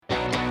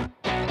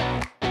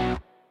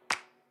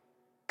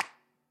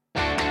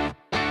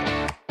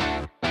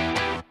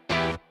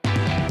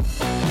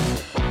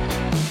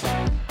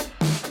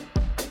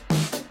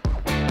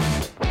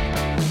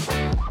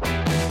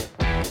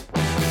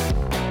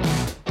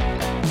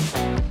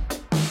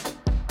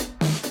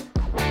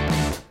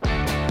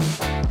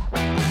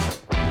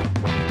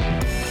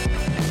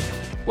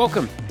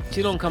Welcome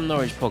to the Long Come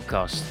Norwich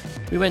podcast.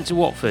 We went to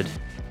Watford.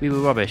 We were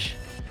rubbish.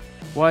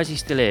 Why is he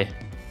still here?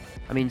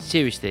 I mean,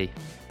 seriously,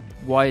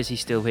 why is he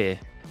still here?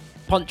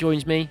 Punt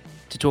joins me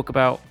to talk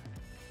about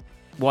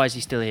why is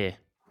he still here.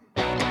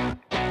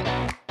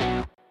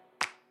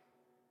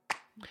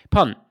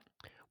 Punt,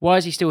 why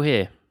is he still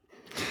here?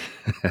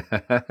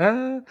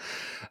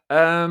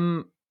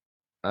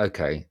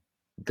 Okay.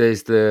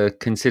 There's the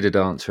considered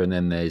answer, and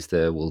then there's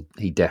the, well,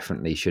 he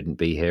definitely shouldn't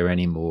be here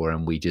anymore.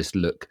 And we just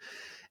look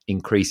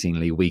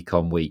increasingly week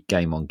on week,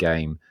 game on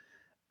game,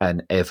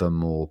 an ever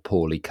more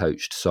poorly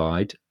coached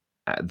side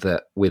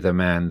that with a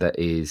man that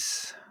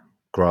is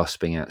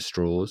grasping at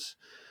straws.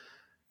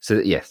 So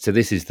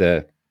this is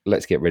the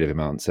let's get rid of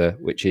him answer,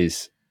 which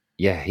is,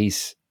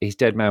 he's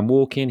dead man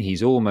walking.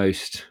 He's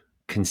almost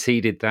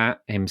conceded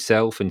that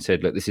himself and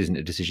said, look, this isn't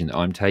a decision that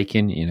I'm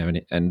taking,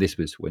 and this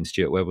was when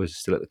Stuart Webb was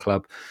still at the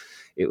club.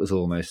 It was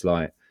almost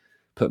like,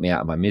 put me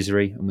out of my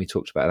misery, and we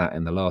talked about that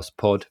in the last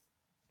pod.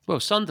 Well,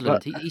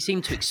 Sunderland, he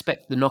seemed to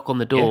expect the knock on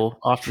the door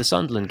after the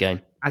Sunderland game.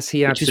 As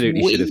he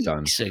absolutely should have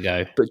done.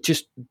 Ago. But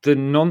just the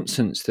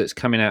nonsense that's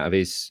coming out of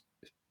his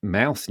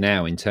mouth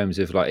now in terms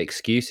of like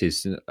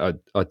excuses.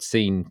 I'd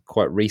seen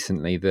quite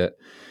recently that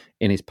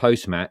in his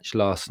post-match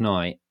last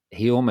night,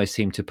 he almost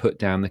seemed to put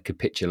down the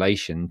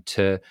capitulation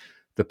to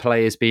the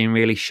players being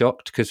really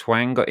shocked because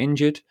Hwang got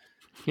injured.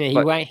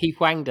 Yeah, he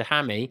whanged a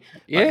hammy.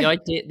 Yeah, the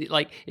idea,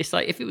 it's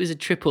like if it was a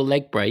triple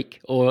leg break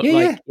or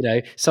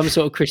some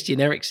sort of Christian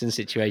Eriksen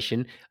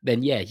situation,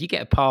 then you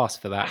get a pass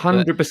for that.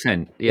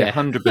 100%.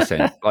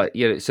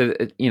 100%. So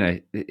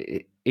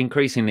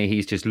increasingly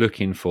he's just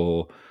looking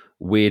for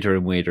weirder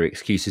and weirder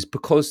excuses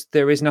because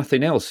there is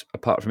nothing else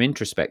apart from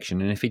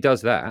introspection. And if he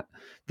does that,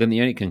 then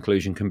the only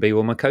conclusion can be,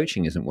 well, my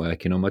coaching isn't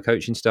working, or my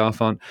coaching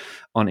staff aren't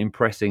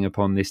impressing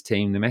upon this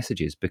team the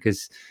messages,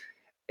 because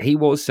he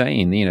was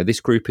saying, this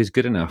group is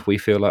good enough. We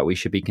feel like we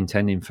should be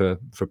contending for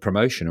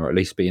promotion, or at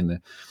least be in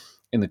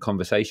the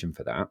conversation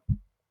for that.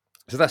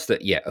 So that's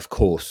of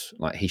course,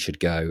 like, he should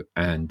go,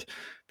 and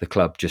the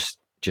club just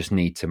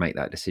need to make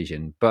that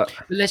decision. But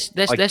let's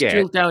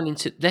drill down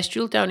into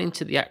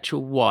the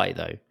actual why,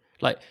 though.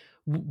 Like,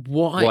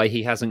 why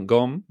he hasn't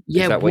gone?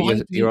 Yeah, is that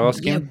what you're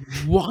asking? Yeah,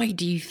 why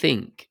do you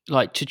think,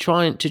 like, to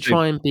try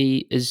and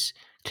be as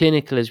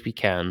clinical as we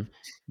can?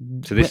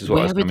 So this is what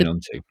I was coming on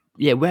to.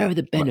 Yeah, where are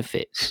the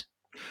benefits?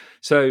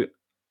 So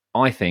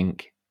I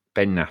think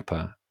Ben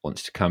Napper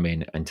wants to come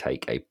in and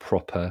take a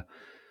proper,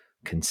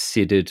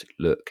 considered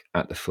look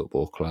at the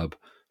football club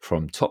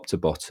from top to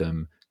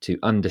bottom, to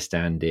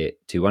understand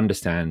it, to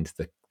understand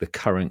the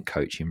current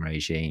coaching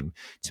regime,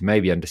 to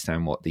maybe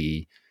understand what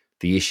the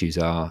issues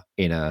are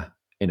in a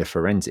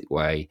forensic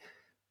way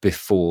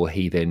before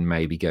he then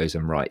maybe goes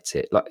and writes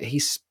it. Like,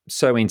 he's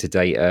so into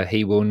data,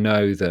 he will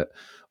know that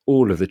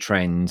all of the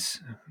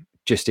trends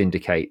just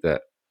indicate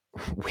that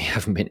we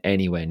haven't been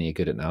anywhere near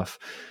good enough.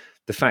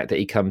 The fact that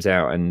he comes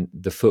out and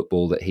the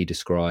football that he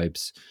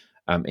describes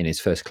in his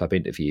first club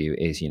interview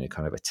is,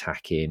 kind of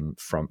attacking,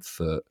 front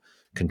foot,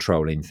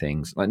 controlling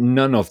things, like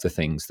none of the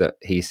things that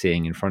he's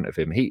seeing in front of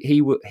him.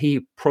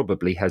 He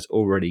probably has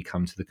already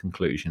come to the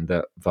conclusion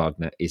that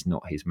Wagner is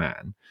not his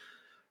man.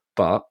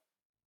 But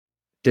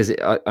does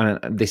it?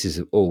 This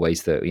is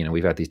always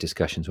we've had these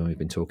discussions when we've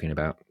been talking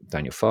about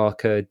Daniel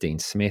Farke, Dean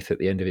Smith at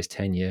the end of his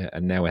tenure,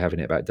 and now we're having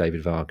it about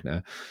David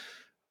Wagner.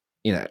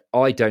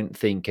 I don't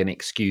think an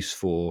excuse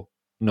for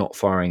not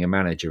firing a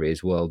manager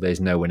is, well, there's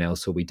no one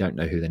else, or we don't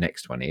know who the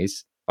next one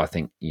is. I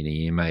think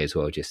you may as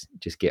well just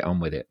get on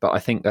with it. But I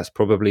think that's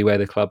probably where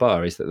the club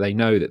are, is that they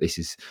know that this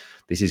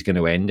is going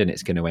to end, and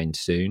it's going to end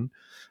soon.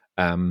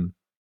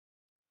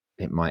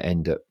 It might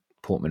end at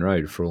Portman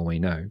Road for all we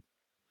know,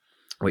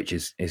 which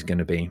is going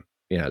to be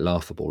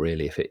laughable,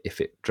 really, if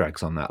it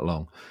drags on that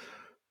long.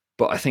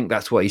 But I think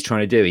that's what he's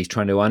trying to do. He's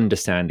trying to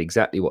understand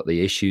exactly what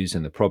the issues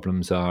and the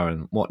problems are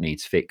and what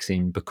needs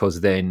fixing,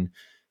 because then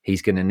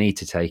he's going to need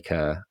to take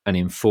an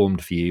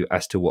informed view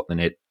as to what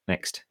the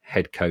next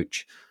head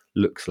coach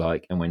looks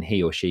like. And when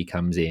he or she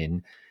comes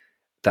in,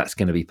 that's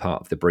going to be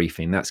part of the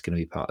briefing. That's going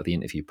to be part of the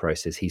interview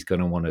process. He's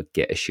going to want to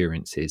get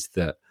assurances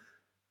that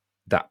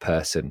that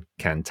person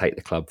can take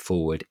the club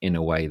forward in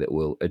a way that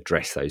will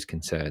address those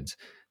concerns.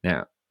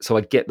 Now, so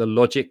I get the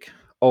logic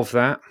of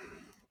that,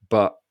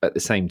 but at the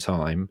same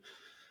time,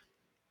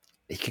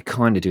 he could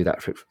kind of do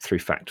that through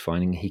fact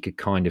finding. He could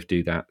kind of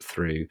do that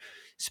through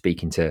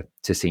speaking to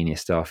senior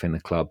staff in the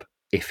club.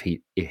 If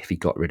he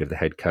got rid of the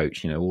head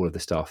coach, all of the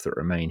staff that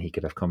remain, he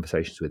could have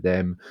conversations with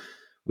them,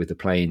 with the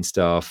playing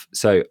staff.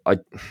 So I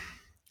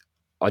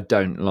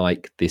don't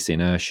like this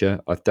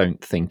inertia. I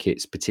don't think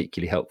it's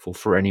particularly helpful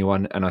for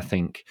anyone. And I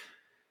think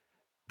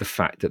the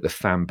fact that the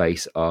fan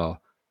base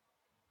are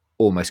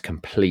almost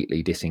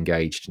completely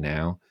disengaged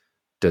now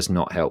does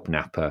not help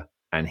Napper,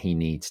 and he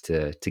needs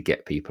to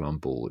get people on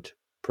board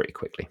pretty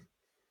quickly.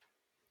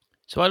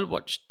 So I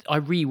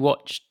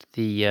rewatched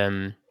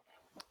the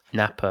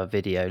Napper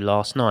video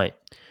last night,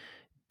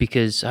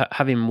 because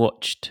having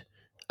watched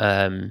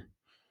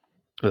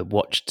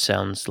watched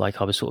sounds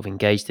like I was sort of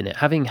engaged in it.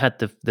 Having had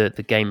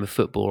the game of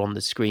football on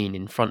the screen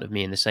in front of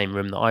me in the same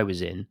room that I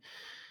was in,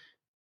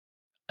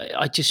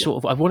 I just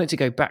sort of I wanted to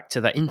go back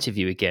to that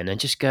interview again and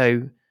just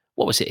go,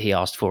 what was it he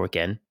asked for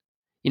again?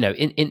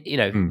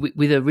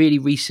 With a really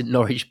recent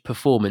Norwich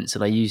performance,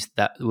 and I used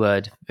that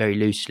word very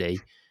loosely.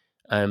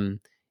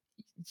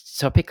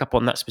 So I pick up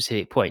on that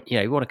specific point.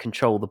 You want to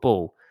control the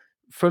ball.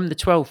 From the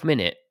 12th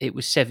minute, it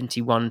was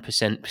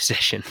 71%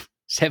 possession,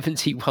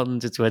 71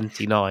 to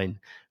 29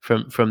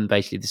 from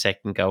basically the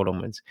second goal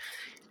onwards.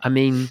 I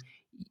mean,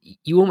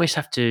 you almost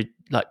have to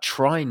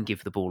try and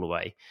give the ball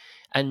away.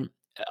 And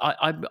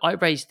I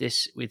raised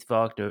this with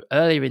Wagner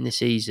earlier in the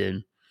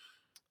season.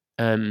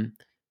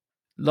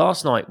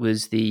 Last night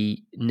was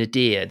the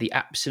nadir, the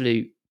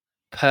absolute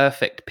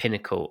perfect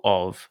pinnacle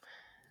of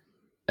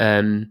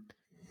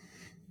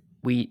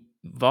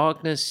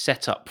Wagner's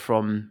setup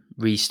from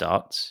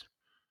restarts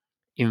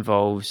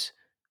involves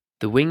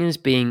the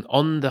wingers being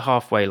on the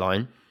halfway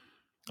line,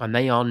 and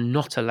they are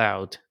not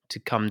allowed to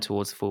come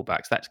towards the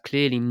fullbacks. That's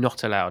clearly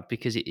not allowed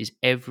because it is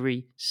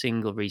every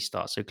single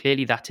restart. So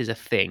clearly that is a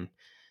thing.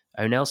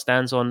 O'Neill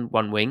stands on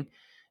one wing,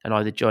 and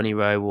either Johnny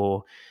Rowe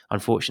or,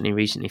 unfortunately,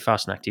 recently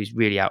Fasnacht, who's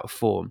really out of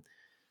form,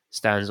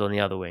 stands on the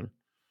other wing.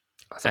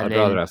 I'd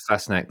rather have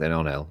Fasnacht than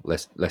O'Neill.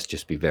 Let's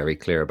just be very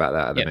clear about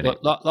that at the minute.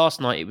 Well,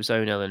 last night it was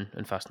O'Neill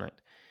and Fasnacht.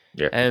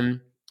 Yeah.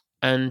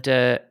 And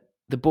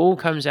the ball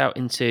comes out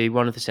into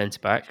one of the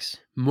centre-backs.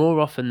 More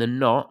often than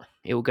not,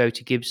 it will go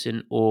to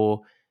Gibson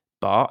or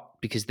Bart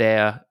because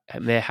they're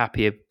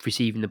happier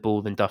receiving the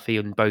ball than Duffy,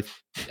 and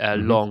both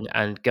Long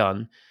and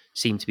Gunn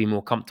seem to be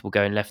more comfortable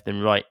going left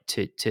than right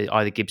to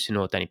either Gibson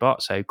or Danny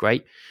Bart. So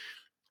great.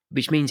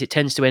 Which means it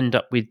tends to end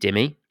up with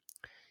Dimmy.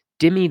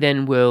 Dimmy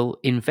then will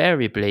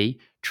invariably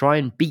try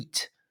and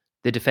beat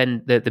the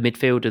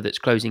midfielder that's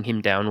closing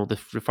him down, or the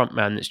front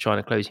man that's trying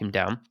to close him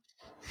down,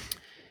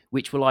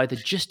 which will either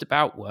just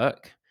about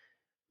work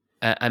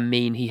and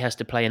mean he has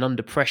to play an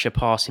under pressure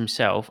pass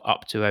himself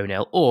up to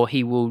O'Neill, or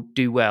he will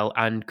do well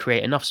and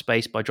create enough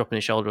space by dropping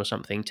a shoulder or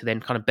something to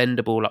then kind of bend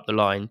the ball up the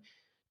line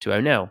to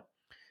O'Neill.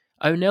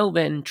 O'Neill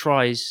then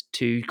tries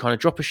to kind of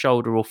drop a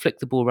shoulder or flick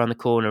the ball around the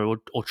corner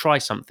or try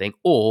something,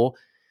 or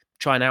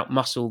try and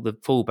outmuscle the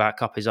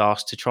fullback up his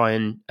arse to try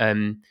and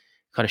kind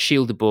of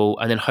shield the ball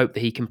and then hope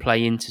that he can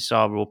play into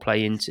Sarah or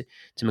play into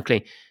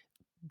McLean.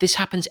 This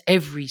happens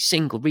every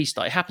single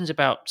restart. It happens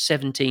about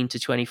 17 to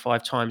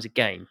 25 times a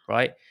game,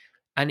 right?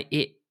 And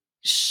it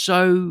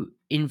so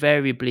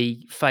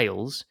invariably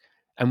fails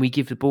and we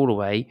give the ball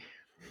away.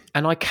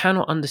 And I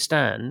cannot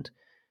understand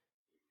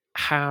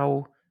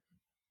how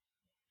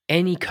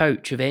any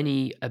coach of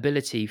any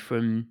ability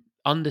from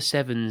under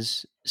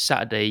sevens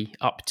Saturday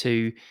up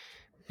to,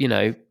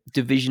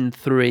 Division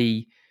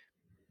 3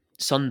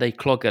 Sunday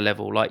clogger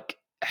level, like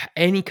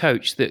any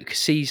coach that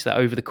sees that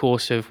over the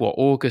course of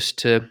August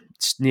to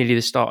nearly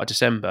the start of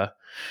December,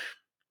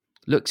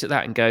 looks at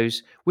that and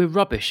goes, we're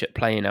rubbish at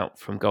playing out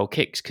from goal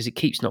kicks because it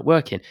keeps not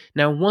working.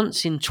 Now,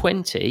 once in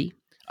 20,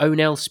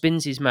 O'Neill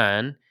spins his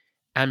man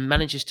and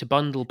manages to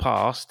bundle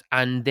past,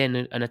 and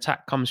then an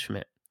attack comes from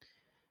it.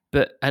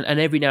 But and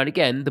every now and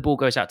again, the ball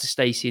goes out to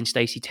Stacey, and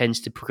Stacey tends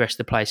to progress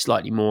the play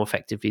slightly more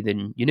effectively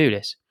than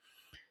Yanulis.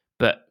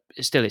 But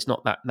still, it's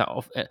not that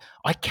off.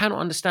 I cannot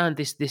understand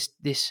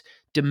this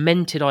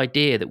demented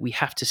idea that we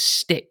have to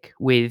stick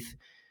with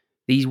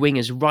these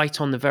wingers right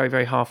on the very,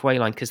 very halfway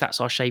line because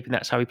that's our shape and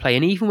that's how we play.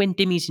 And even when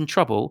Dimmy's in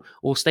trouble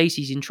or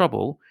Stacey's in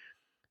trouble,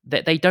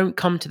 that they don't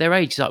come to their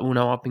age. It's like, well,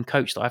 no, I've been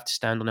coached that I have to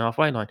stand on the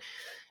halfway line.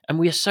 And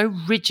we are so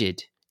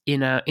rigid in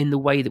the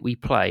way that we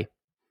play.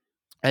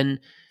 And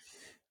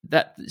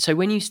so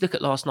when you look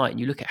at last night and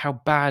you look at how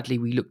badly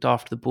we looked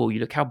after the ball, you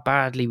look how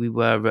badly we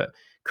were at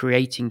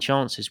creating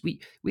chances. We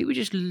were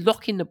just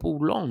locking the ball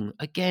long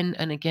again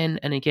and again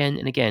and again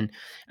and again.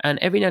 And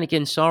every now and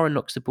again, Sarah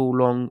knocks the ball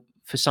long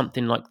for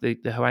something like the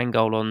Hoang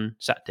goal on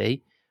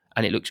Saturday,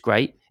 and it looks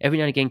great. Every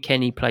now and again,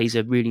 Kenny plays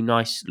a really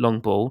nice long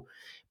ball.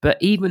 But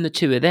even the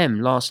two of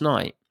them last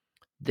night,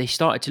 they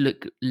started to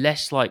look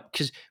less like,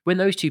 because when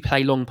those two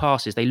play long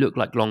passes, they look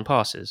like long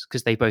passes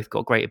because they both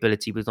got great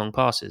ability with long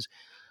passes.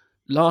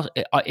 Last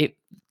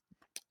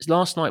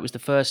night was the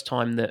first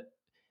time that,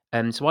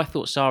 so I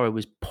thought Sarah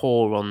was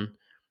poor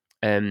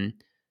on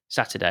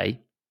Saturday,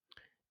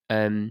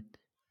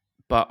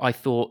 but I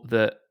thought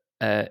that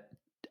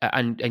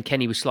and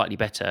Kenny was slightly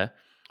better.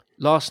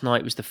 Last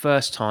night was the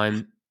first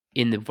time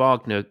in the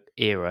Wagner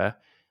era,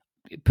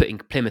 putting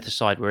Plymouth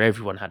aside where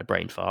everyone had a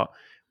brain fart,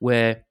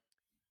 where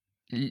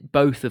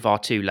both of our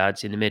two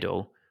lads in the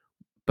middle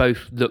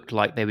both looked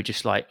like they were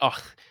just like, oh,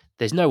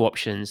 there's no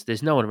options,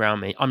 there's no one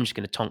around me, I'm just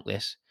going to tonk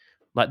this.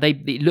 Like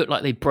it looked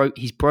like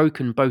he's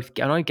broken both.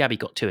 I know Gabby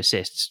got 2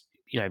 assists,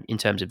 in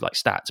terms of like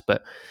stats,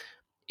 but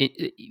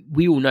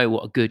we all know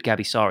what a good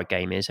Gabby Sarah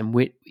game is, and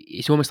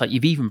it's almost like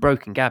you've even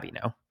broken Gabby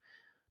now.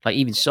 Like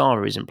even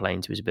Sarah isn't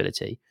playing to his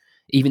ability,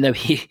 even though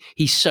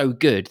he's so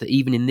good that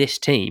even in this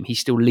team he's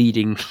still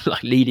leading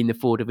the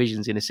 4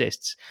 divisions in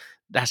assists.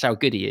 That's how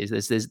good he is.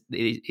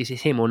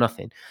 It's him or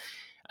nothing.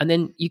 And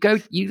then you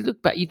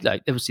look back. You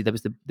like obviously there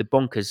was the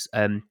bonkers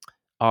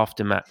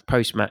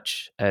post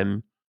match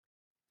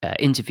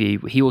interview.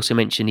 He also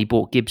mentioned he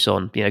bought Gibbs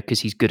on,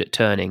 because he's good at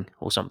turning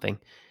or something.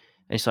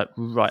 And it's like,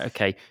 right,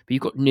 okay, but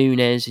you've got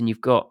Nunes and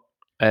you've got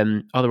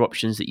other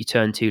options that you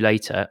turn to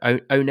later.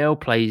 O'Neill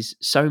plays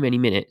so many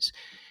minutes.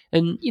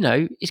 And,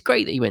 it's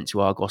great that he went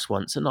to Argos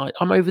once, and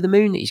I'm over the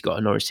moon that he's got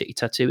a Norwich City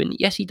tattoo. And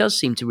yes, he does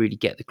seem to really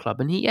get the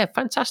club. And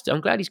fantastic.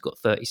 I'm glad he's got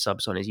 30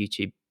 subs on his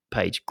YouTube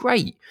page.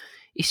 Great.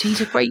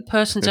 He's a great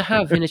person to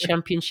have in a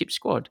championship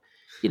squad.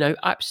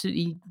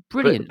 Absolutely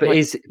brilliant. But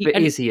is he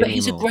he's a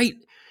anymore? great,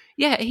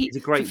 he's a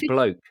great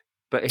bloke.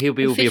 But he'll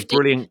be a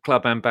brilliant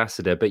club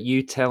ambassador. But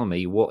you tell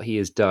me what he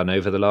has done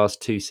over the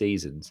last 2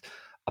 seasons.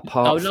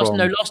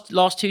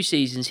 Last 2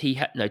 seasons he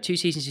had 2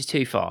 seasons is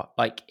too far.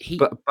 Like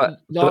but apart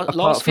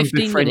last from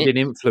 15 befriending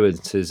minutes,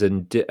 influencers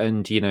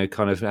and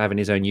kind of having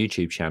his own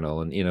YouTube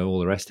channel and all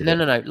the rest of it.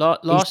 No.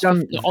 He's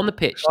done On the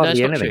pitch. No, that's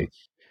not true.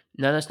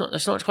 No,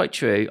 that's not quite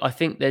true. I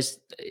think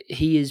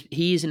he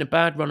is in a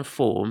bad run of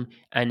form,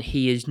 and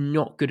he is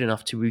not good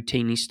enough to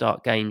routinely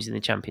start games in the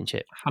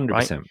Championship.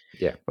 100%.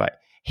 Yeah. Right.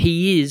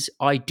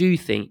 I do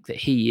think that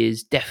he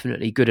is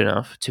definitely good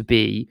enough to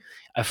be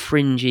a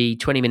fringy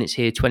 20 minutes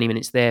here, 20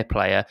 minutes there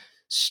player,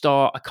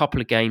 start a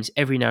couple of games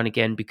every now and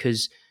again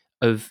because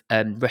of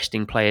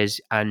resting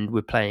players, and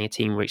we're playing a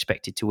team we're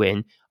expected to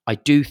win. I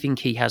do think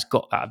he has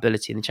got that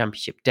ability in the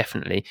Championship,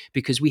 definitely,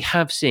 because we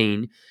have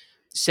seen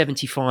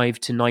 75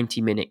 to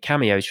 90-minute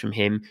cameos from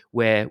him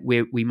where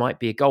we might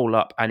be a goal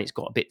up and it's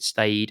got a bit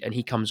stayed, and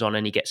he comes on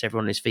and he gets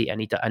everyone on his feet,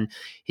 and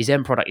his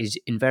end product is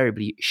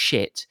invariably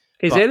shit.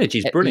 His energy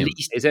is brilliant.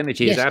 His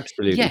energy is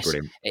absolutely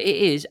brilliant. It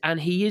is,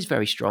 and he is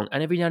very strong.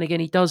 And every now and again,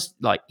 he does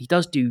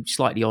do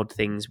slightly odd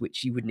things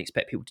which you wouldn't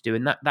expect people to do,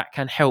 and that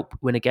can help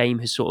when a game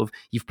has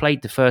you've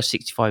played the first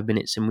 65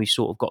 minutes and we've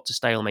sort of got to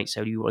stalemate.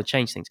 So you want to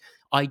change things.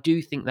 I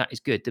do think that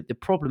is good. The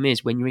problem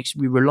is when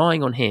we're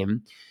relying on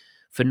him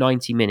for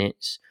 90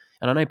 minutes,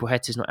 and I know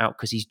Boheta's not out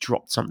because he's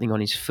dropped something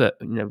on his foot.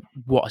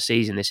 What a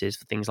season this is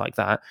for things like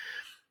that.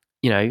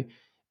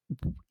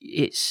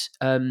 It's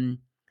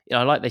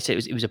like they say,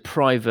 it was a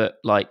private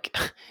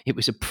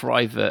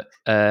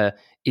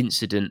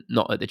incident,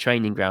 not at the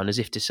training ground, as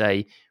if to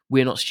say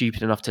we're not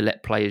stupid enough to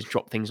let players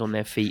drop things on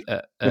their feet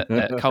at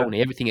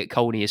Colney. Everything at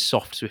Colney is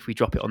soft, so if we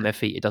drop it on their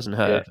feet, it doesn't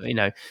hurt.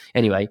 Yeah.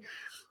 Anyway,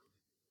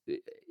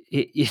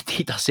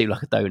 he does seem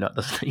like a donut,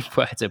 doesn't he?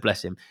 Boheta,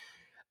 bless him.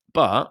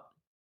 But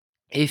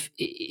is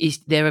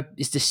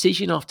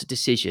decision after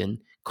decision,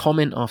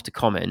 comment after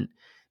comment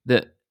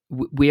that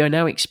we are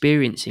now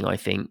experiencing, I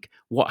think,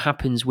 what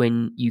happens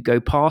when you go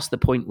past the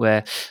point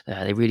where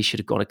they really should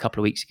have gone a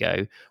couple of weeks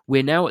ago.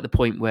 We're now at the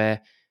point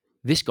where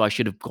this guy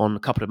should have gone a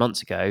couple of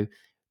months ago.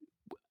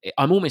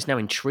 I'm almost now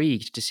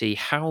intrigued to see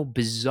how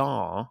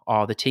bizarre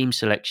are the team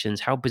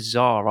selections, how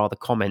bizarre are the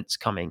comments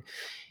coming.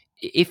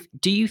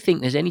 Do you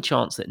think there's any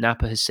chance that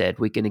Napper has said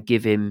we're going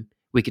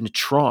to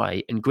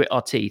try and grit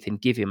our teeth and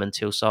give him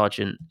until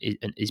Sargent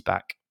is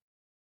back?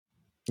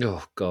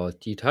 Oh, God,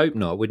 you'd hope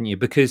not, wouldn't you?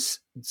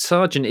 Because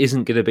Sargent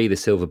isn't going to be the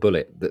silver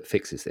bullet that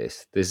fixes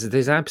this.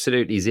 There's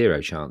absolutely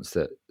zero chance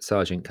that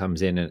Sargent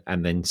comes in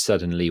and then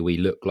suddenly we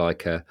look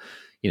like I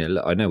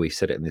know we've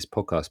said it in this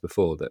podcast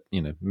before that,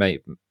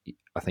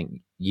 I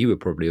think you were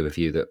probably of a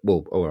view that,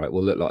 well, all right,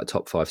 we'll look like a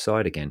top 5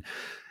 side again.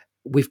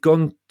 We've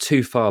gone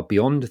too far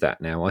beyond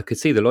that now. I could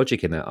see the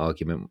logic in that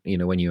argument,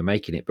 when you were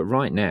making it. But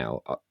right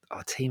now,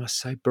 our team are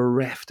so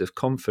bereft of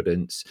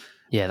confidence.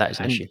 Yeah, that is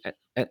an issue.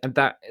 And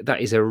that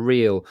is a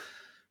real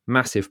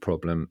massive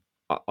problem.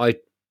 I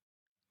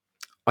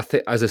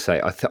think, as I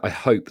say, I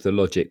hope the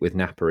logic with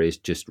Napper is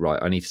just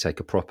right. I need to take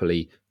a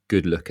properly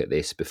good look at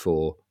this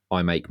before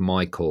I make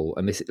my call.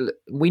 And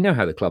we know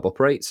how the club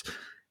operates.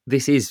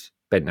 This is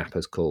Ben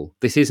Napper's call.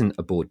 This isn't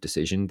a board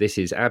decision. This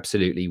is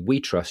absolutely, we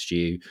trust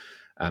you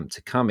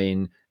to come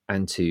in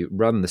and to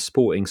run the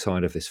sporting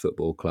side of this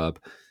football club.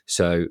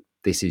 So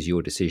this is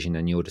your decision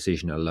and your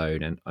decision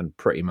alone, and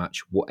pretty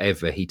much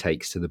whatever he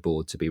takes to the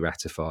board to be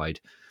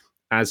ratified,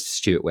 as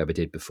Stuart Webber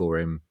did before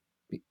him,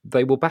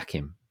 they will back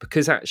him,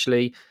 because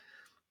actually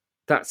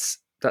that's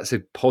a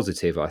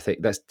positive. I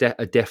think that's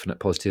a definite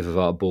positive of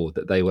our board,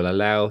 that they will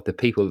allow the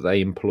people that they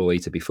employ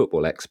to be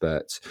football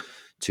experts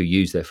to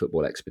use their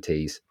football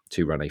expertise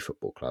to run a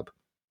football club.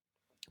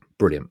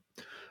 Brilliant.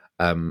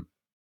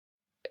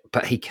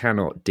 But he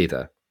cannot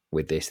dither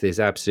with this. There's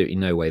absolutely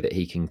no way that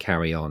he can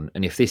carry on.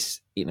 And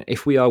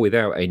if we are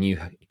without a new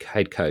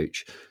head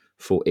coach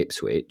for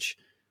Ipswich,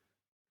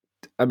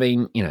 I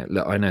mean,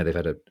 look, I know they've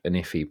had an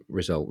iffy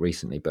result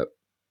recently, but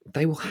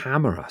they will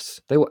hammer us.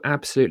 They will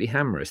absolutely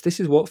hammer us. This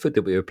is Watford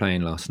that we were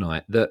playing last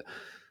night. Did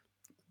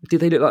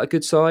they look like a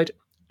good side?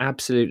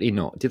 Absolutely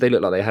not. Did they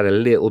look like they had a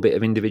little bit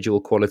of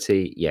individual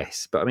quality?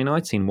 Yes. But I mean,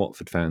 I'd seen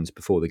Watford fans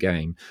before the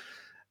game,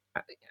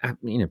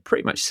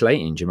 pretty much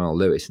slating Jamal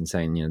Lewis and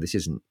saying, this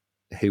isn't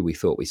who we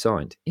thought we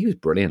signed. He was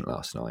brilliant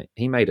last night.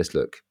 He made us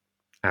look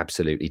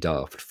absolutely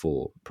daft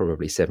for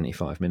probably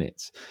 75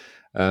 minutes.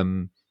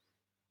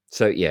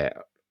 So yeah,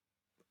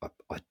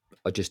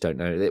 I just don't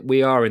know.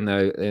 We are in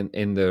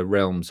the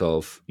realms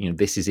of,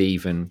 this is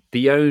even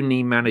the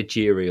only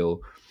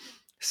managerial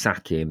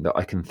sacking that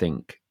I can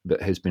think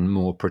that has been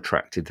more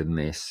protracted than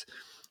this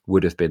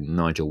would have been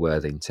Nigel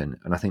Worthington.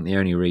 And I think the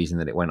only reason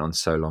that it went on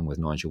so long with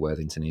Nigel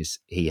Worthington is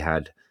he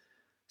had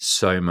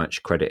so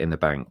much credit in the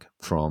bank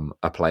from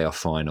a playoff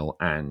final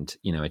and,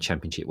 a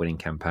championship winning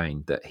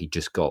campaign that he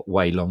just got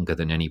way longer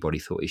than anybody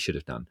thought he should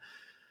have done.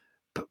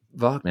 But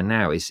Wagner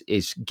now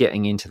is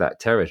getting into that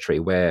territory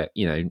where,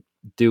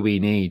 do we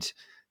need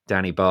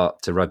Danny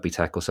Bart to rugby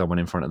tackle someone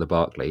in front of the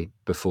Barclay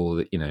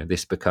before,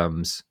 this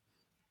becomes,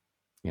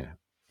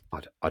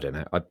 I don't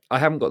know. I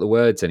haven't got the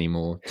words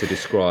anymore to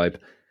describe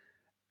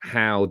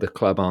how the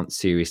club aren't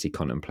seriously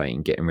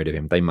contemplating getting rid of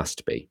him. They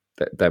must be.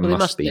 There Well,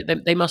 must be.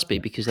 They must be,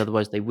 because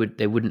otherwise there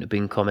wouldn't have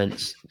been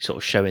comments sort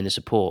of showing the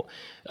support.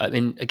 I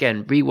mean,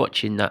 again,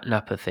 rewatching that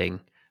Napper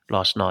thing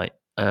last night,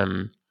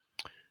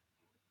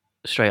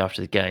 straight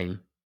after the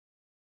game,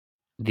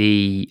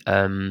 he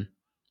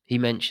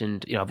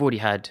mentioned, I've already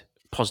had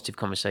positive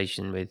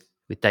conversation with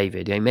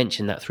David. He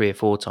mentioned that 3 or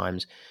 4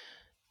 times.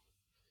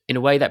 In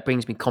a way, that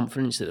brings me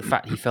confidence that the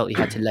fact he felt he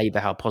had to labour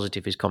how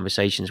positive his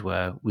conversations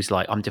were was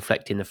like, I'm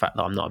deflecting the fact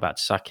that I'm not about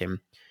to sack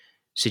him.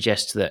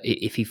 Suggests that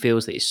if he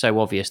feels that it's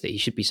so obvious that he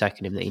should be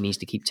sacking him, that he needs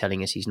to keep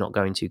telling us he's not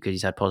going to because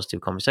he's had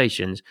positive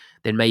conversations,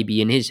 then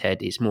maybe in his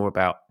head it's more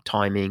about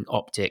timing,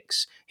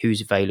 optics,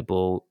 who's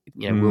available,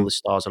 will the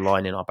stars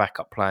align in our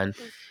backup plan.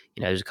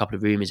 There's a couple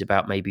of rumours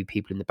about maybe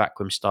people in the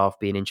backroom staff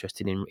being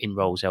interested in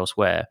roles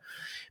elsewhere.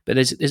 But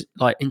there's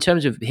like, in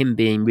terms of him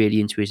being really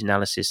into his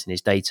analysis and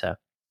his data,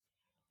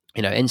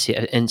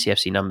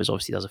 NCFC Numbers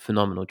obviously does a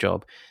phenomenal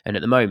job. And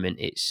at the moment,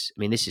 this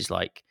is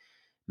like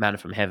manna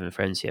from heaven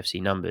for NCFC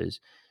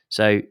Numbers.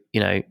 So,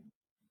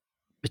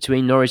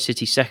 between Norwich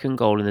City's second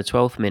goal in the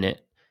 12th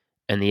minute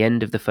and the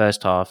end of the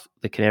first half,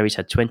 the Canaries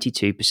had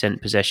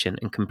 22% possession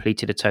and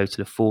completed a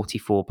total of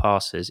 44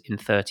 passes in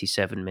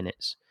 37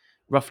 minutes,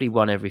 roughly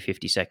one every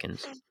 50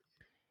 seconds.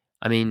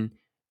 I mean,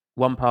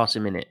 1 pass a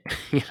minute,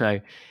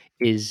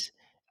 is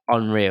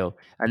unreal.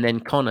 And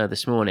then Connor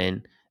this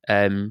morning,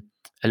 a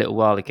little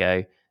while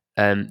ago,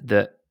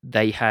 that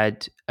they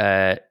had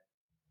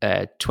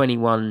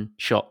 21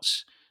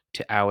 shots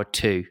to our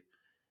 2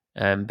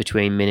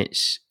 between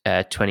minutes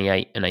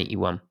 28 and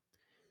 81.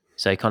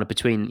 So kind of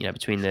between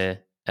the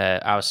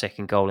our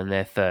second goal and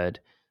their third,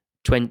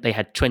 they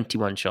had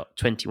 21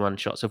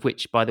 shots, of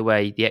which, by the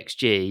way, the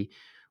XG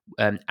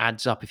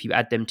adds up if you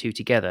add them 2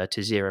 together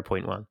to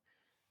 0.1.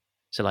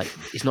 So, like,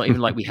 it's not even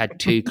like we had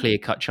 2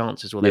 clear-cut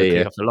chances or they were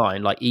cleared off the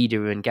line. Like,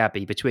 Ida and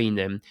Gabby, between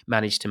them,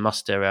 managed to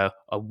muster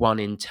a 1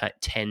 in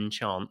 10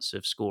 chance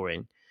of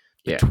scoring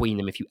between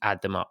them if you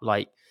add them up.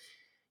 Like,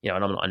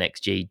 and I'm not an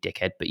XG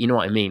dickhead, but you know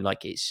what I mean?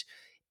 Like,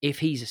 if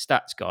he's a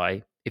stats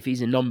guy, if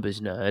he's a numbers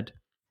nerd,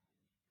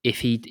 if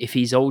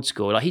he's old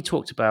school, like he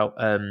talked about,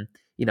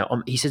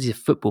 he says he's a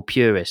football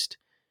purist.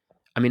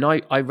 I mean,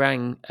 I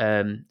rang,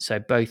 so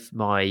both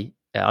I'm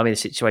in a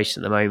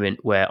situation at the moment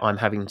where I'm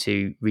having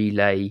to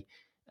relay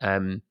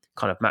kind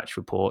of match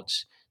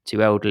reports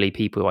to elderly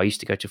people who I used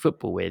to go to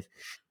football with.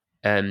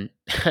 And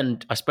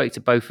I spoke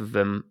to both of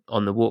them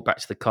on the walk back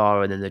to the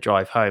car and then the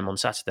drive home on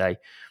Saturday.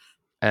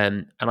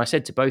 And I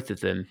said to both of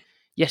them,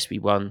 yes, we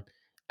won,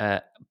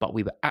 but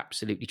we were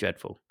absolutely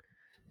dreadful,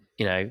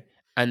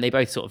 and they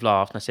both sort of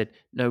laughed. And I said,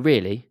 no,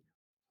 really,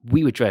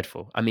 we were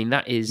dreadful. I mean,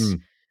 that is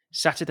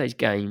Saturday's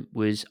game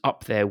was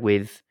up there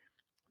with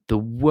the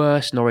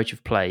worst Norwich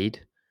have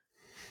played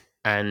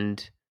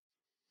and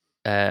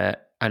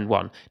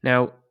won.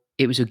 Now,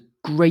 it was a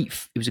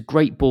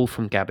great ball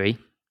from Gabby.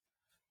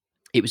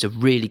 It was a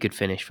really good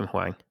finish from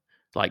Hwang,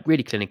 like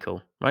really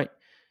clinical, right?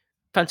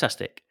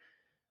 Fantastic.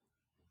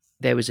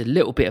 There was a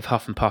little bit of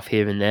huff and puff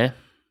here and there,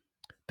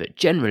 but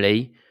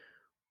generally,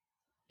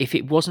 if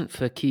it wasn't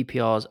for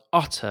QPR's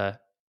utter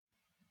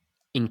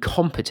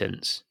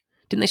incompetence,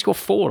 didn't they score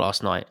 4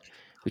 last night?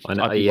 Which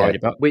I'd be worried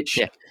about.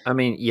 I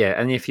mean,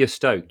 and if you're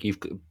Stoke,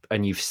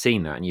 you've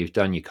seen that and you've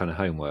done your kind of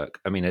homework.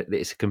 I mean,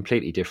 it's a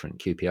completely different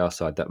QPR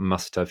side that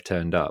must have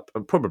turned up.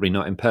 Probably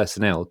not in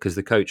personnel because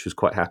the coach was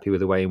quite happy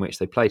with the way in which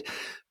they played.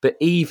 But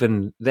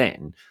even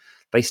then,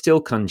 they still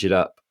conjured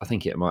up. I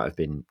think it might have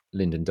been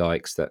Lyndon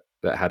Dykes that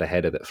had a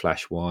header that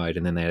flashed wide,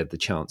 and then they had the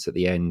chance at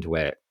the end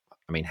where,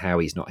 I mean, how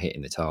he's not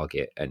hitting the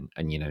target and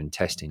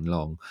testing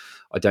long,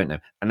 I don't know.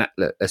 And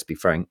let's be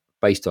frank,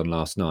 based on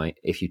last night,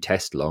 if you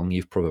test long,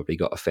 you've probably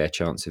got a fair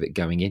chance of it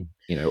going in,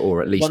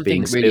 or at least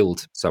being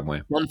spilled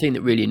somewhere. One thing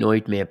that really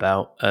annoyed me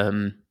about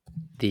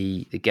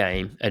the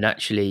game, and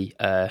actually,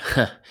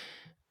 so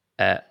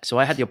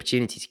I had the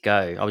opportunity to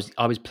go.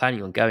 I was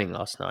planning on going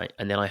last night,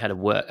 and then I had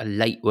a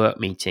late work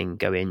meeting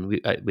go in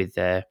with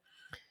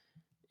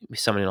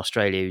someone in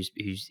Australia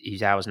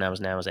who's hours and hours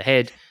and hours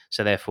ahead.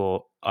 So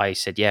therefore, I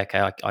said, yeah,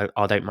 okay,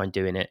 I don't mind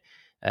doing it,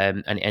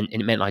 and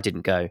it meant I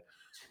didn't go.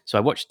 So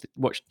I watched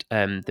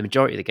the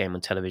majority of the game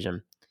on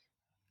television,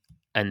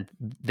 and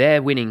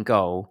their winning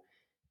goal,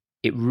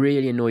 it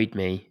really annoyed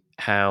me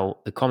how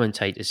the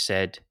commentators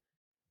said,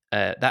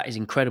 That is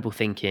incredible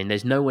thinking.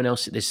 There's no one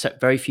else. There's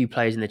very few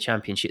players in the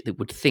Championship that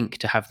would think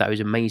to have those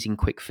amazing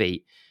quick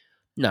feet.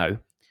 No.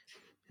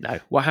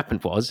 What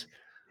happened was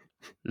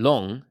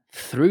Long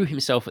threw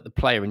himself at the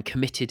player and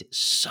committed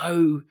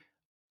so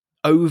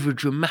over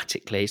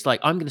dramatically. It's like,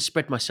 I'm going to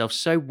spread myself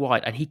so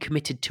wide, and he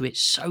committed to it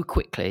so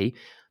quickly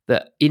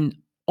that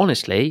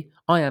honestly,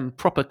 I am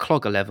proper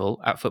clogger level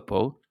at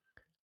football.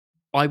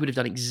 I would have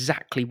done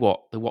exactly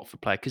what the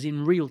Watford player, because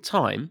in real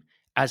time,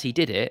 as he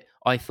did it,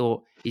 I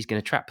thought he's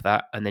going to trap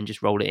that and then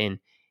just roll it in.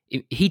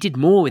 He did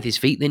more with his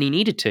feet than he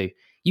needed to.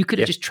 You could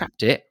have just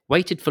trapped it,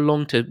 waited for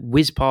Long to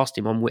whiz past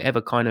him on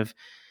whatever kind of,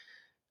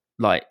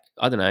 like,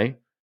 I don't know.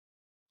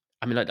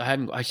 I mean, like, I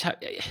haven't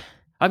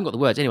got the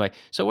words anyway.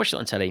 So I watched it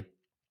on telly,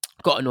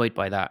 got annoyed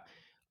by that,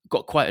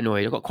 got quite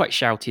annoyed. I got quite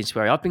shouty and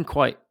sweary. I've been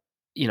quite,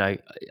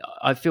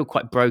 I feel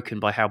quite broken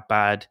by how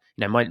bad,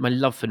 my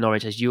love for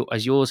Norwich, as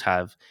yours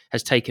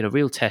has taken a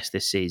real test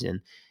this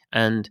season.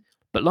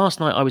 But last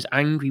night I was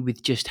angry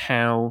with just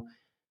how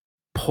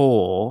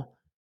poor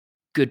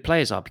good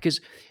players are,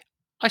 because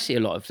I see a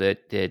lot of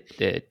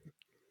the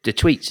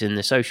tweets and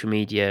the social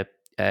media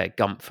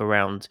gumph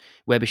around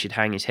Webber should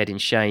hang his head in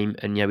shame,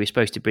 and we're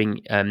supposed to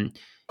bring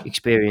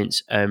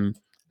experience, and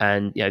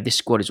this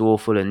squad is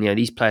awful, and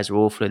these players are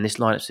awful, and this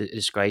lineup's a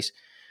disgrace.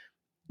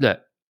 Look,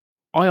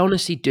 I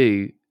honestly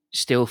do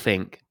still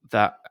think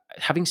that,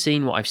 having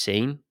seen what I've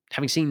seen,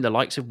 having seen the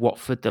likes of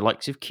Watford, the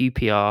likes of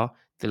QPR,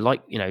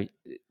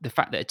 the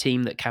fact that a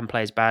team that can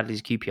play as badly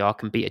as QPR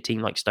can beat a team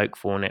like Stoke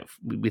 4-0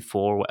 with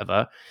 4 or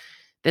whatever,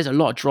 there's a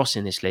lot of dross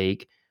in this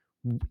league.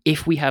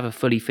 If we have a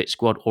fully fit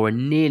squad or a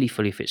nearly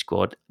fully fit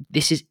squad,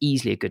 this is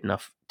easily a good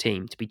enough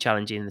team to be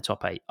challenging in the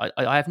top 8.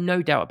 I have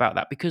no doubt about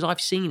that, because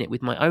I've seen it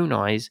with my own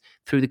eyes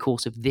through the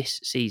course of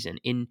this season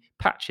in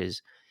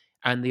patches.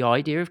 And the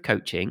idea of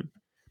coaching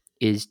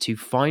is to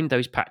find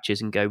those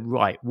patches and go,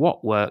 right,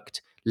 what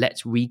worked?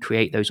 Let's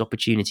recreate those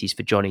opportunities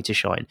for Johnny to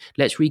shine.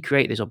 Let's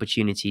recreate those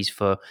opportunities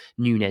for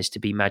Nunes to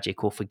be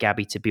magic, or for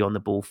Gabby to be on the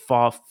ball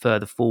far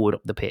further forward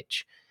up the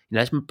pitch.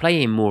 Let's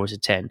play him more as a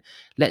 10.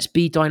 Let's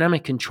be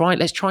dynamic and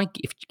let's try,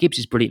 if Gibbs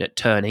is brilliant at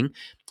turning,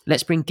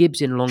 let's bring Gibbs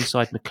in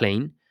alongside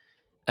McLean.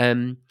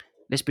 So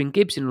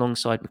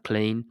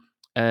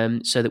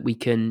that we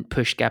can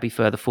push Gabby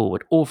further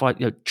forward, or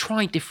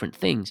try different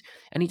things.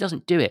 And he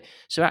doesn't do it.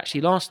 So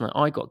actually last night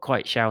I got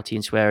quite shouty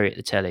and sweary at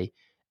the telly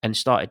and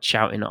started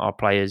shouting at our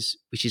players,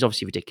 which is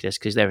obviously ridiculous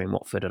because they're in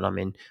Watford and I'm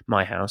in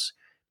my house,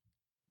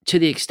 to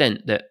the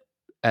extent that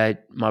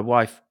my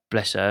wife,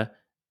 bless her,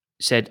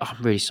 said,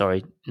 I'm really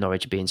sorry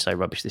Norwich are being so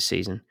rubbish this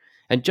season.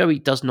 And Joey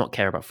does not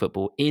care about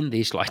football in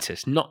the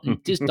slightest.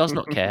 Just does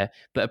not care,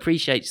 but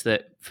appreciates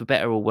that, for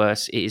better or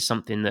worse, it is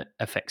something that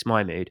affects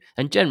my mood.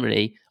 And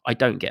generally, I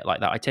don't get like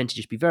that. I tend to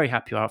just be very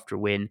happy after a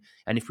win.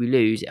 And if we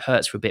lose, it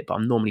hurts for a bit, but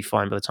I'm normally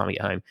fine by the time I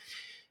get home.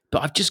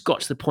 But I've just got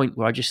to the point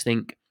where I just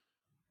think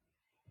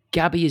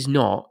Gabby is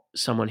not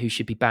someone who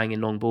should be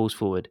banging long balls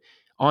forward.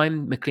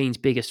 I'm McLean's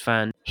biggest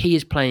fan. He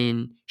is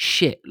playing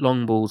shit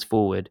long balls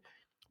forward.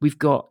 We've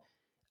got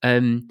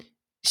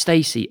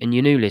Stacey and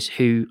Yanulis,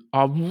 who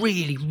are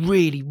really,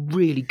 really,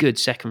 really good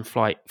second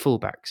flight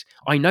fullbacks.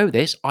 I know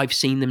this. I've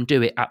seen them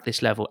do it at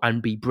this level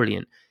and be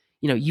brilliant.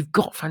 You've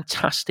got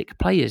fantastic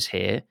players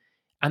here,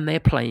 and they're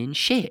playing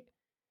shit.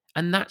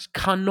 And that's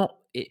cannot.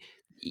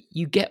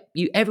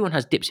 Everyone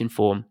has dips in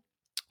form.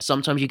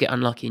 Sometimes you get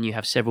unlucky and you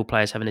have several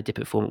players having a dip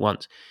at form at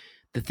once.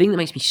 The thing that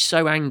makes me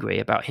so angry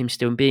about him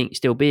still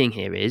being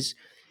here is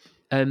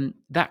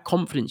that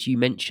confidence you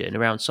mentioned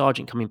around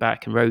Sargent coming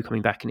back and Rowe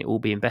coming back and it all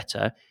being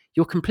better.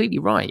 You're completely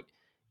right.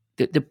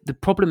 The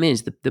problem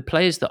is the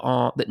players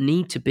that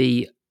need to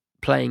be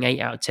playing 8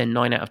 out of 10,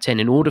 9 out of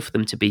 10 in order for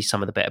them to be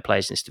some of the better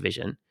players in this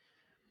division,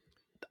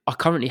 I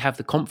currently have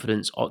the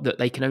confidence that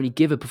they can only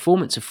give a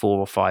performance of 4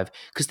 or 5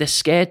 because they're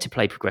scared to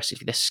play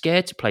progressively. They're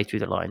scared to play through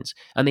the lines,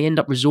 and they end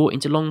up resorting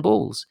to long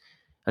balls.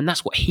 And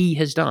that's what he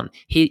has done.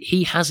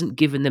 He hasn't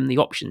given them the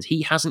options.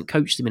 He hasn't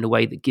coached them in a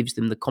way that gives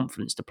them the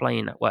confidence to play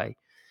in that way.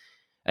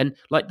 And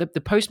like the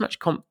post-match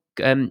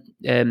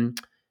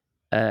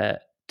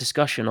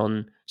discussion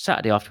on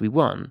Saturday after we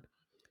won,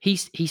 he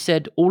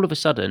said all of a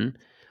sudden,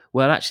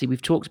 well, actually,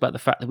 we've talked about the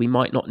fact that we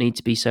might not need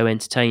to be so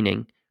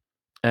entertaining.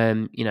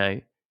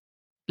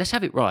 Let's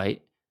have it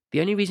right.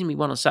 The only reason we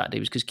won on Saturday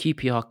was because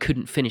QPR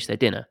couldn't finish their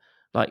dinner.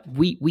 Like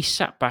we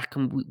sat back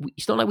and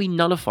it's not like we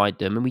nullified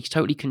them and we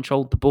totally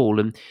controlled the ball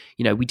and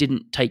we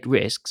didn't take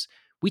risks.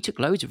 We took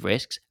loads of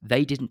risks.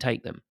 They didn't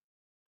take them.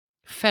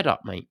 Fed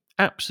up, mate.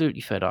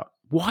 Absolutely fed up.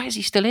 Why is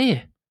he still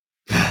here?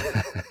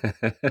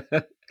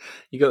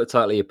 You got the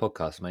title of your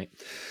podcast, mate.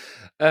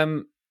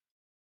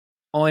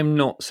 I'm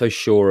not so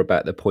sure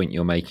about the point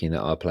you're making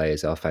that our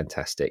players are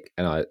fantastic,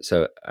 and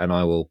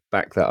I will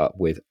back that up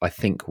with I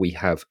think we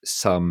have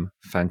some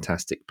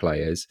fantastic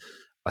players.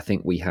 I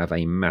think we have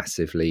a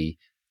massively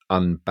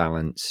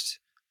unbalanced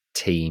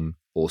team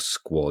or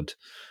squad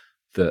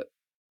that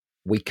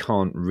we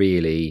can't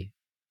really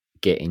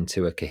get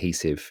into a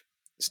cohesive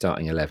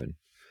starting 11,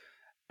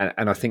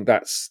 and I think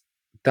that's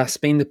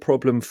been the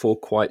problem for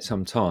quite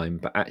some time.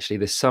 But actually,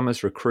 this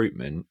summer's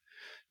recruitment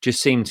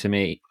just seemed to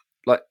me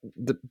like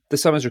the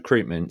summer's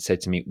recruitment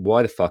said to me,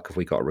 why the fuck have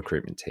we got a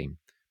recruitment team?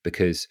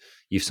 Because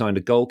you've signed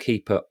a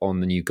goalkeeper on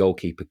the new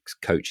goalkeeper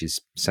coaches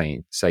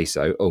say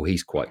so. Oh,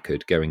 he's quite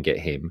good. Go and get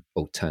him.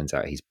 Oh, turns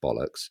out he's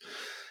bollocks.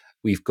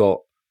 We've got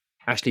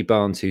Ashley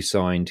Barnes who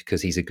signed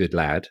because he's a good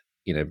lad.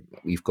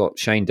 We've got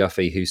Shane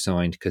Duffy who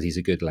signed because he's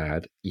a good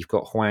lad. You've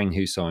got Huang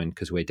who signed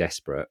because we're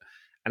desperate.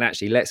 And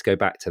actually, let's go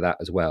back to that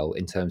as well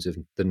in terms of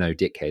the no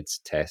dickheads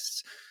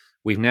tests.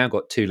 We've now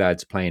got two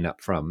lads playing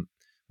up front,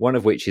 one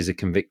of which is a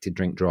convicted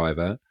drink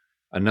driver,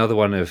 another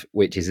one of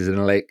which is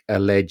an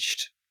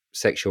alleged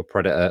sexual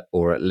predator,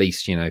 or at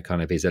least,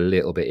 kind of is a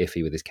little bit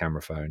iffy with his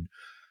camera phone.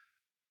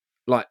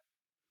 Like,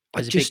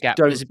 there's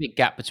a big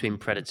gap between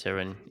predator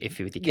and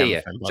iffy with your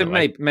camera phone.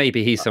 So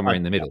maybe he's somewhere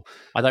in the middle.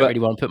 I don't really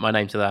want to put my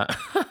name to that.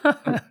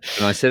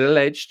 And I said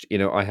alleged.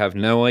 I have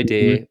no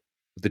idea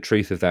the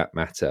truth of that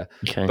matter.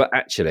 Okay. But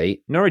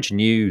actually, Norwich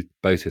knew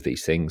both of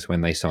these things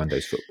when they signed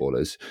those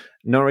footballers.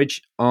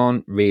 Norwich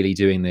aren't really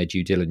doing their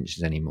due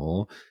diligence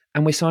anymore,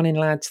 and we're signing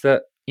lads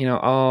that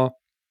are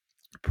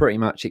pretty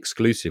much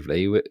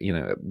exclusively, with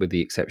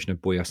the exception of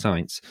Boya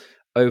Sainz,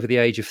 over the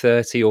age of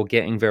 30 or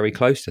getting very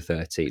close to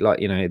 30. Like,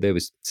 there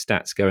was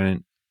stats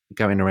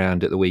going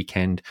around at the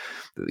weekend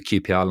that the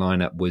QPR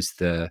lineup was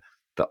the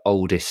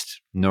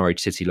oldest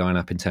Norwich City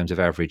lineup in terms of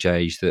average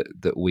age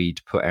that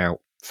we'd put out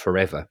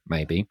forever,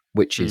 maybe,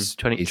 which is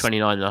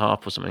 29 and a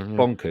half or something.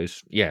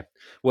 Bonkers. Yeah.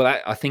 Well,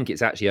 I think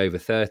it's actually over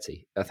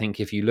 30. I think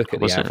if you look at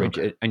the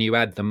average and you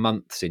add the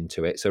months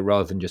into it, so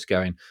rather than just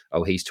going,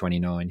 oh, he's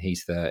 29,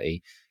 he's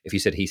 30, if you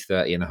said he's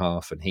 30 and a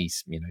half and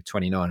he's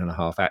 29 and a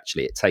half,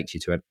 actually it takes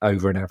you to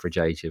over an average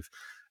age of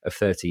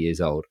 30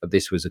 years old.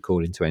 This was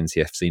according to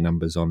NCFC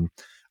numbers on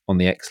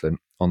the Excellent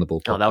On The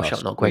Ball podcast. Oh, thou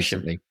shalt not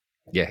question. Recently.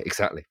 Yeah,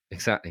 exactly.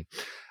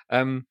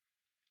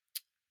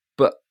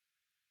 But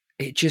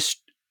it just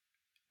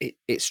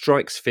it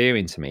strikes fear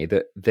into me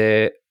that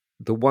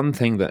the one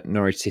thing that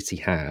Norwich City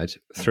had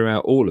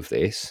throughout all of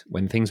this,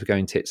 when things were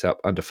going tits up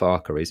under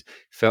Farker, is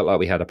felt like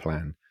we had a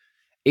plan.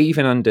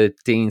 Even under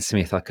Dean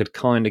Smith, I could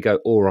kind of go,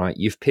 all right,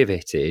 you've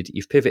pivoted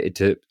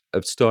to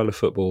a style of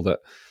football that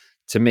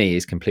to me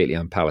is completely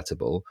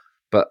unpalatable,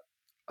 but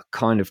I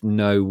kind of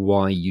know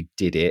why you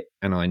did it,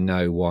 and I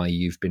know why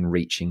you've been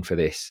reaching for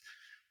this.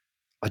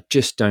 I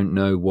just don't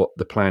know what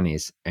the plan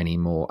is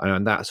anymore,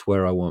 and that's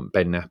where I want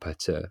Ben Napper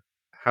to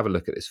have a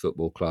look at this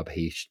football club.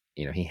 He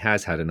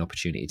has had an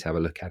opportunity to have a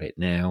look at it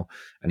now,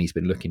 and he's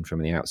been looking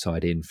from the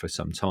outside in for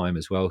some time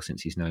as well,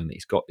 since he's known that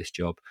he's got this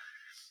job.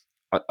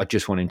 I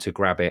just want him to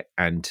grab it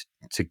and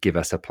to give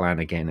us a plan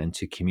again and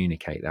to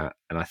communicate that.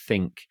 And I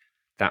think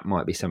that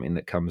might be something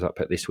that comes up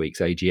at this week's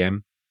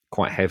AGM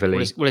quite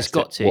heavily. Well, it's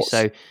got to.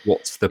 So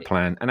what's the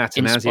plan? And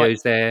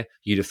Atanasio's there.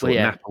 You'd have thought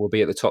Napper will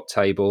be at the top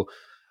table.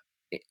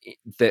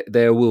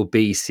 There will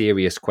be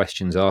serious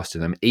questions asked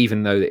of them,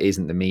 even though it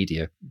isn't the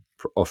media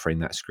offering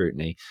that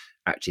scrutiny.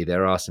 Actually,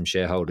 there are some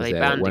shareholders there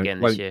that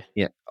won't, this year.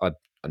 Yeah, I've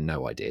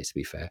no idea, to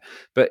be fair.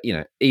 But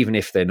even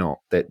if they're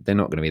not going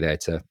to be there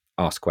to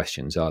ask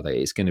questions, are they?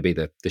 It's going to be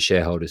the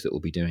shareholders that will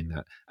be doing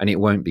that, and it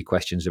won't be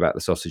questions about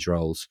the sausage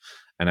rolls.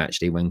 And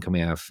actually, when can we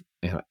have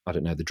I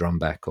don't know, the drum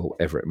back or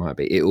whatever it might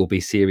be? It will be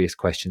serious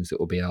questions that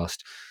will be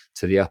asked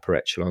to the upper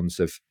echelons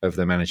of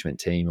the management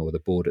team or the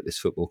board at this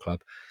football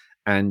club,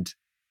 and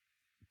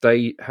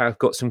they have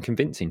got some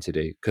convincing to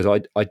do, because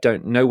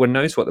no one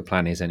knows what the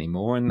plan is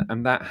anymore,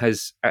 and that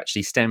has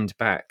actually stemmed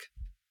back,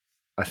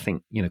 I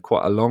think,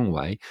 quite a long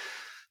way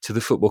to the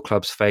football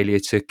club's failure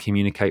to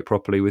communicate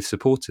properly with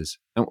supporters.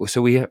 And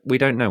so we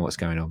don't know what's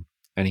going on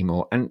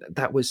anymore, and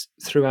that was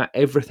throughout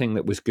everything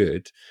that was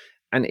good,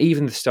 and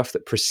even the stuff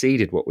that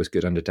preceded what was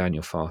good under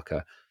Daniel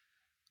Farker.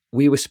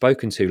 We were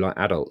spoken to like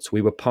adults.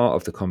 We were part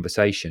of the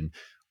conversation.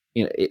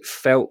 It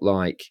felt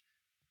like,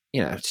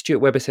 Stuart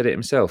Webber said it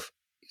himself.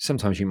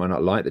 Sometimes you might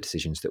not like the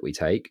decisions that we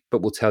take,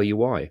 but we'll tell you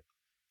why.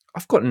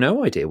 I've got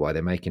no idea why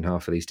they're making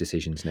half of these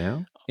decisions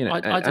now.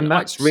 And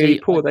that's really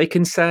poor. They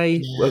can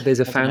say, well, there's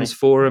a fans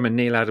forum, and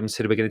Neil Adams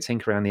said we're going to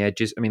tinker around the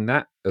edges. I mean,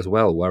 that as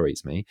well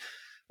worries me.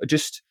 It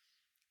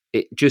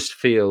just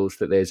feels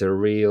that there's a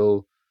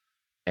real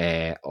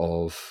air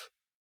of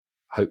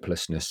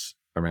hopelessness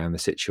around the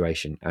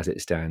situation as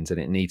it stands,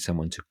 and it needs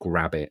someone to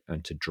grab it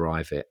and to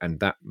drive it. And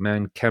that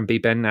man can be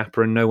Ben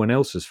Napper and no one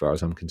else, as far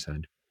as I'm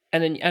concerned.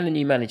 And a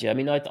new manager. I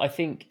mean, I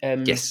think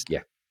yes,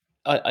 yeah.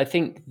 I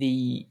think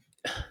the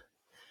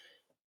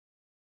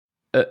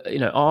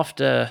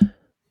after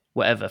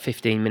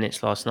 15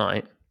 minutes last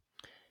night,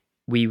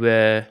 we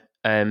were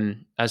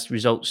as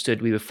results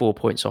stood, we were 4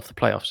 points off the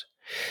playoffs.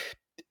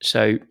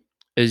 So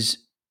as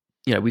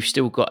we've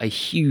still got a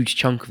huge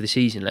chunk of the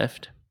season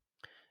left,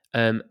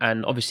 and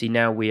obviously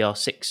now we are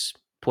 6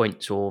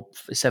 points or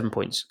 7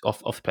 points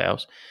off the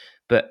playoffs.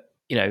 But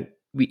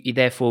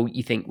therefore,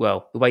 you think,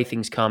 well, the way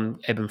things come,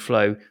 ebb and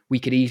flow, we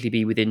could easily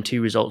be within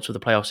 2 results of the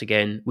playoffs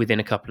again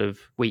within a couple of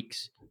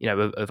weeks,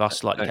 of us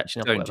slightly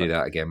catching up. Don't do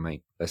that again,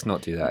 mate. Let's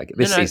not do that again.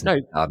 This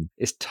season's done.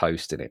 It's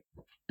toast, isn't it?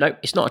 No,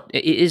 it's not.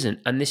 It isn't.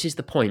 And this is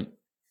the point.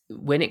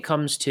 When it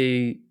comes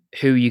to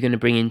who you're going to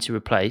bring in to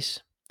replace,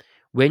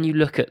 when you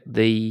look at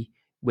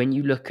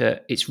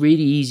it's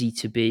really easy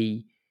to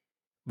be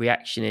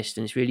reactionist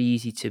and it's really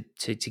easy to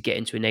get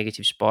into a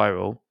negative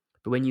spiral.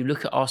 But when you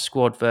look at our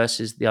squad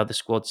versus the other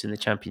squads in the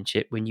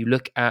Championship, when you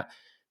look at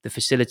the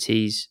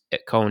facilities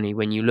at Colney,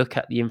 when you look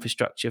at the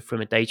infrastructure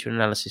from a data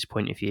analysis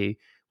point of view,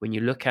 when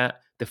you look at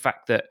the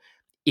fact that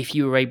if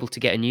you were able to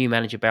get a new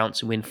manager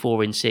bounce and win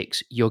 4 in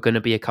 6, you're going to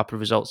be a couple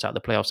of results out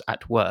of the playoffs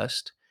at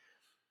worst.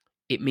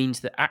 It means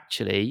that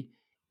actually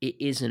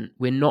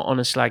we're not on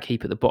a slag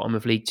heap at the bottom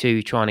of League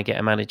Two trying to get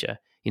a manager.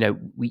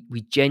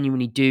 We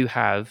genuinely do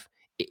have,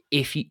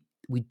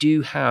 we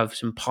do have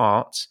some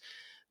parts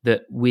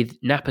that with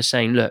Napper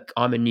saying, look,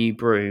 I'm a new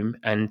broom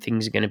and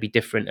things are going to be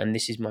different and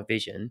this is my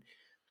vision.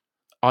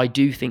 I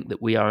do think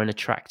that we are an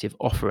attractive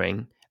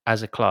offering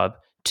as a club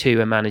to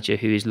a manager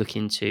who is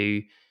looking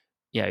to,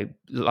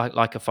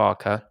 like a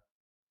Farker,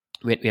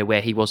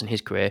 where he was in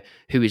his career,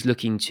 who is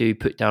looking to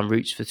put down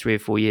roots for 3 or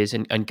 4 years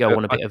and go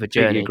on a bit of a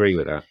journey. I agree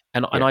with that.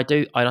 And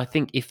I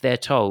think if they're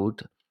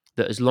told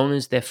that as long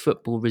as their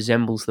football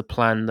resembles the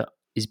plan that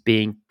is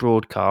being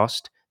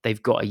broadcast,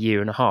 they've got a year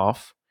and a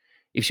half.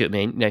 You see what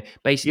I mean?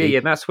 Basically,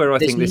 that's where I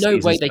think this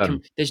season's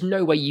done. There's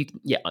no way you.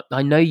 Yeah,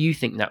 I know you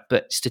think that,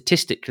 but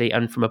statistically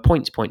and from a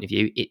points point of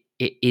view,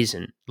 it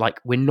isn't. Like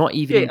we're not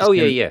even.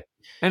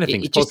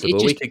 Anything's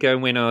possible. We could go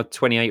and win our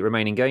 28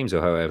 remaining games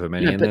or however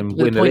many, and then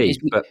win the league.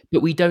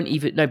 But we don't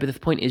even. No, but the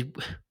point is,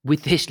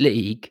 with this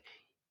league,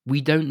 we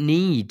don't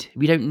need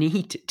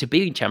to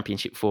be in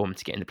Championship form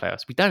to get in the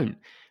playoffs. We don't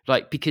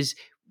because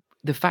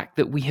the fact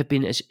that we have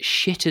been as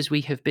shit as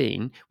we have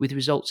been, with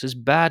results as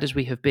bad as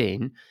we have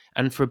been,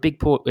 and for a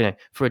big for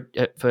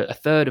a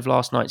third of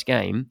last night's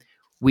game,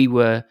 we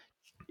were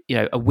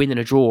a win and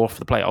a draw off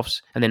the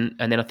playoffs, and then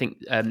I think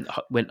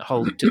when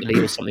Hull took the lead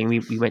or something,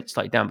 we went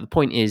slightly down. But the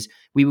point is,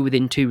 we were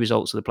within 2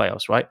 results of the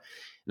playoffs, right?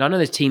 Now I know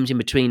there's teams in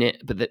between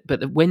it,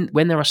 but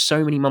when there are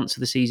so many months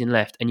of the season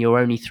left and you're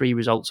only 3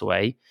 results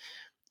away,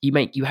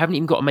 you haven't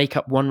even got to make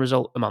up 1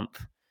 result a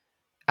month.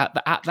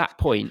 At that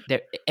point,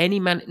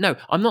 no,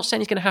 I'm not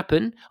saying it's going to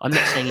happen. I'm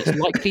not saying it's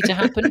likely to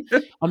happen.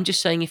 I'm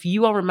just saying if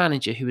you are a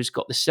manager who has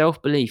got the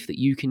self-belief that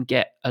you can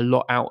get a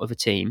lot out of a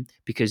team,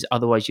 because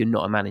otherwise you're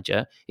not a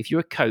manager. If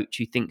you're a coach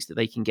who thinks that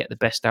they can get the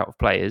best out of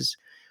players,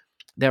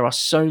 there are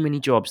so many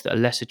jobs that are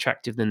less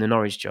attractive than the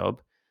Norwich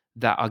job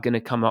that are going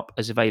to come up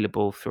as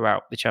available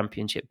throughout the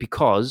Championship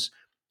because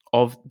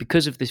of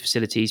the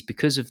facilities,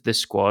 because of the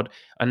squad.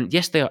 And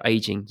yes, they are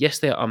aging. Yes,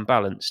 they are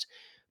unbalanced.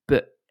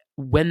 But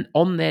when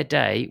on their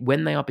day,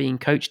 when they are being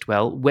coached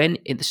well, when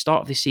at the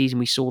start of this season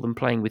we saw them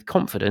playing with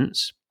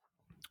confidence,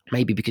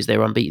 maybe because they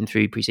were unbeaten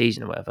through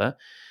pre-season or whatever,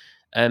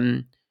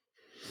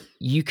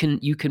 you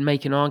can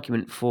make an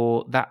argument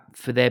for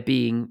there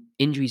being,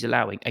 injuries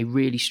allowing, a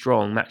really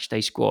strong match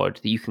day squad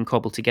that you can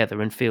cobble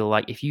together and feel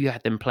like if you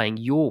had them playing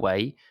your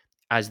way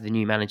as the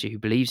new manager who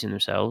believes in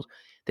themselves,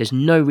 there's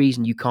no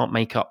reason you can't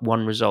make up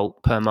 1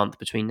 result per month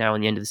between now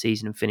and the end of the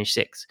season and finish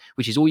 6th,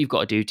 which is all you've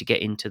got to do to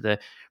get into the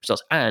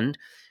results. And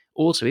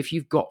also, if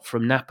you've got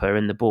from Napper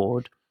and the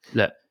board,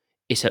 look,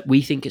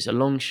 we think it's a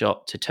long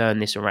shot to turn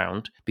this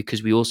around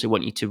because we also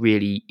want you to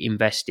really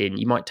invest in.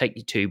 You might take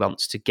you 2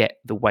 months to get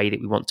the way that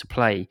we want to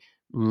play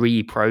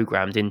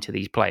reprogrammed into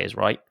these players,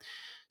 right?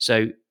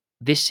 So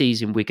this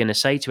season, we're going to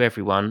say to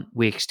everyone,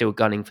 we're still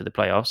gunning for the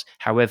playoffs.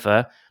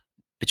 However,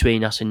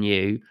 between us and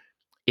you,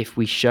 if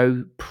we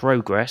show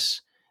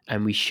progress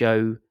and we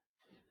show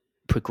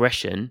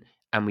progression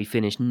and we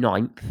finish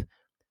 9th,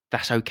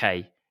 that's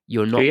okay.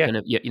 You're not going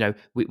to,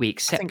 we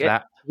accept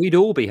that. We'd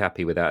all be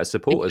happy with that as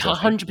supporters.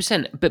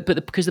 100%. But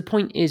because the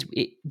point is,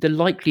 the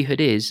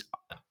likelihood is,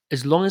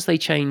 as long as they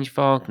change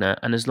Wagner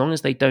and as long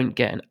as they don't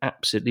get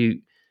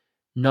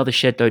another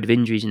shed load of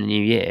injuries in the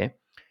new year,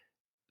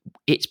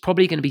 it's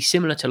probably going to be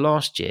similar to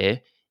last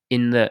year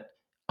in that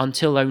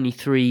until only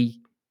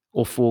 3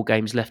 or 4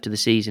 games left of the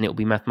season, it will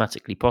be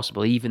mathematically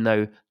possible, even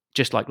though,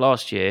 just like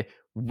last year,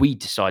 we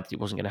decided it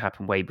wasn't going to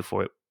happen way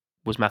before it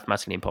was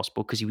mathematically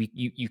impossible because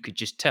you could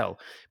just tell.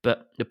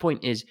 But the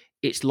point is,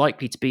 it's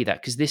likely to be that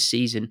because this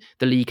season,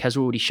 the league has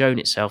already shown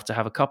itself to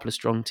have a couple of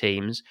strong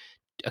teams,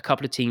 a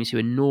couple of teams who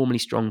are normally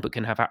strong but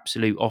can have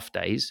absolute off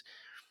days.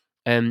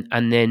 And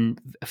then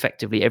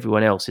effectively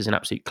everyone else is an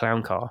absolute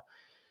clown car.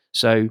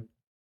 So,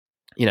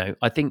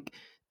 I think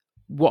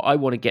what I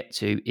want to get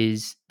to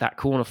is that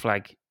corner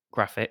flag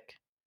graphic,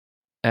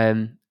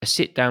 a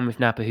sit down with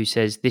Napper who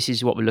says, this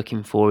is what we're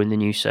looking for in the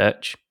new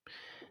search.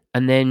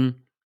 And then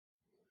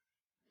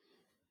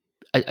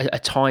a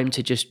time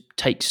to just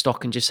take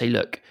stock and just say,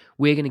 look,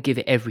 we're going to give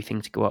it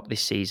everything to go up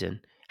this season.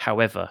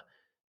 However,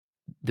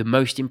 the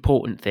most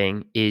important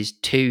thing is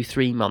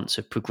 2-3 months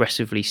of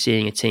progressively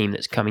seeing a team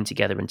that's coming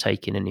together and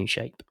taking a new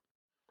shape.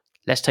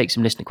 Let's take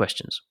some listener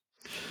questions.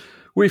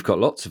 We've got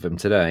lots of them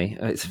today.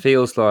 It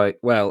feels like,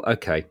 well,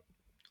 okay.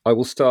 I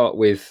will start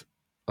with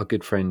our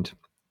good friend,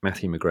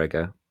 Matthew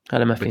McGregor.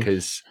 Hello, Matthew.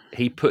 Because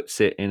he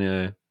puts it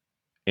in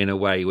a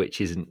way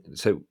which isn't...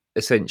 So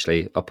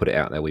essentially, I'll put it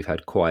out there, we've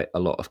had quite a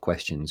lot of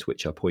questions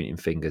which are pointing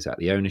fingers at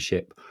the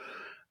ownership,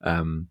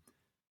 and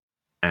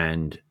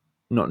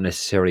not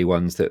necessarily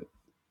ones that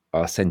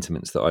are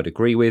sentiments that I'd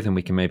agree with, and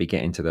we can maybe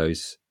get into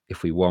those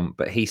if we want.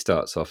 But he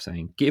starts off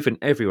saying, given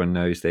everyone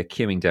knows they're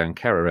queuing down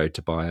Carrow Road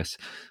to buy us,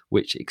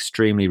 which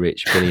extremely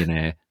rich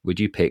billionaire would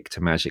you pick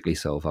to magically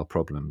solve our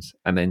problems?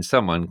 And then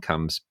someone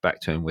comes back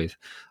to him with,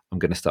 I'm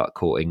going to start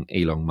courting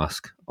Elon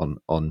Musk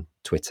on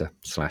Twitter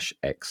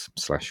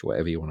 /X/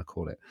 whatever you want to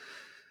call it.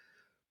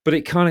 But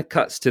it kind of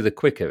cuts to the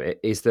quick of it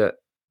is that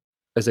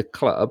as a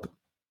club,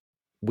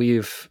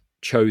 we've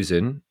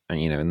chosen,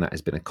 and that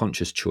has been a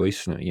conscious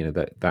choice,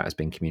 that has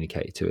been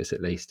communicated to us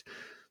at least.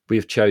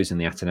 We've chosen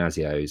the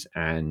Atanasios,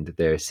 and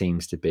there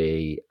seems to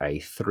be a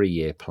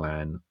 3-year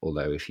plan,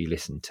 although if you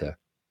listen to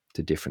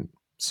different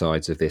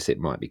sides of this, it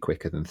might be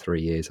quicker than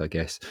 3 years, I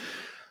guess,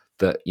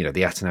 that, the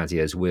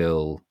Atanasios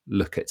will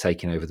look at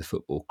taking over the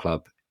football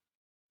club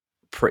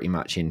pretty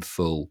much in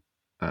full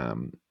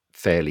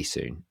fairly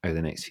soon over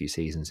the next few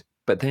seasons.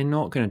 But they're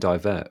not going to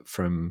divert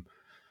from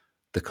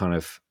the kind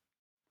of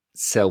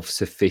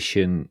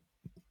self-sufficient,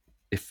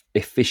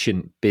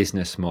 efficient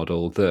business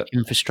model that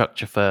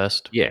infrastructure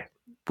first. Yeah,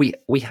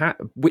 we have.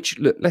 Which,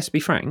 look, let's be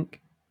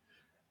frank.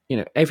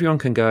 Everyone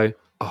can go,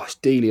 oh, it's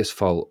Delia's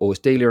fault, or it's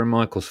Delia and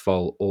Michael's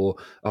fault, or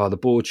the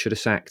board should have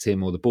sacked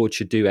him, or the board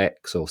should do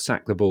X, or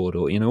sack the board,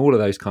 or all of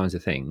those kinds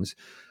of things.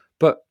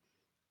 But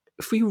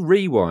if we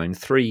rewind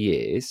 3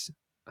 years,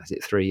 is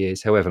it 3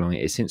 years, however long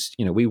it is since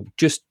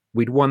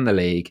we'd won the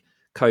league,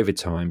 COVID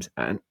times,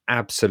 at an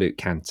absolute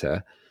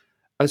canter.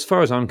 As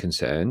far as I'm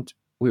concerned,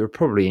 we were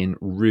probably in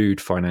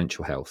rude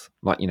financial health.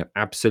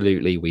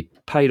 Absolutely, we'd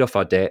paid off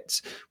our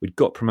debts. We'd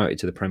got promoted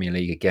to the Premier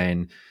League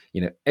again.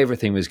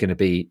 Everything was going to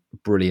be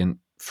brilliant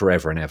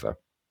forever and ever,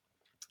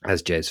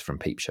 as Jez from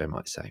Peep Show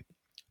might say.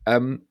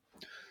 At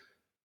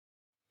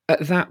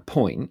that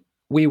point,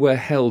 we were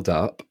held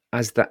up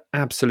as the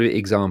absolute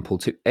example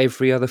to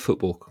every other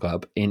football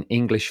club in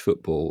English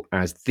football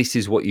as this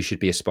is what you should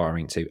be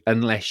aspiring to,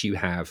 unless you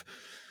have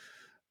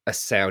a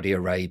Saudi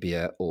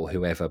Arabia or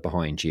whoever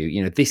behind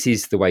you. This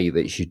is the way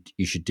that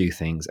you should do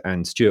things.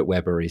 And Stuart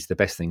Webber is the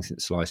best thing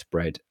since sliced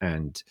bread.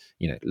 And,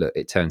 look,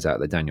 it turns out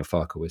that Daniel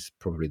Farke was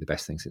probably the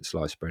best thing since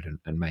sliced bread.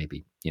 And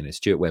maybe,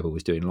 Stuart Webber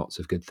was doing lots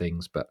of good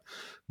things, but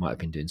might have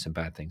been doing some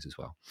bad things as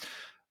well.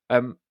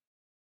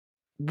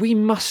 We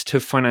must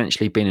have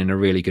financially been in a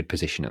really good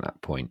position at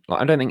that point.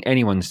 I don't think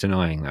anyone's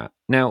denying that.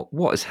 Now,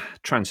 what has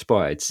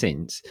transpired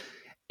since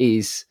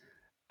is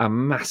a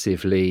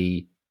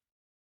massively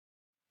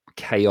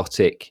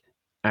chaotic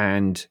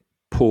and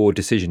poor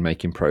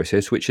decision-making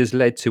process, which has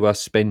led to us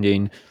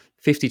spending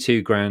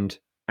 52 grand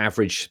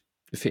average,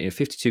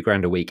 52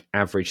 grand a week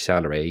average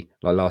salary,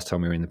 like last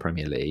time we were in the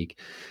Premier League.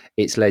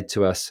 It's led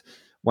to us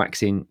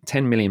waxing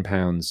 £10 million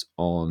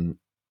on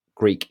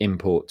Greek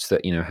imports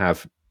that,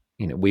 have,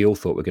 we all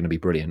thought were going to be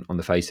brilliant on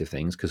the face of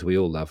things because we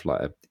all love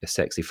like a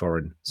sexy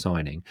foreign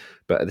signing,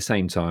 but at the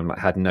same time,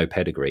 had no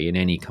pedigree in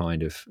any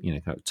kind of,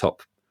 kind of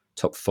top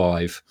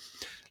 5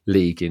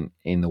 league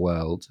in the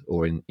world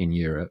or in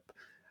Europe.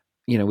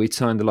 We'd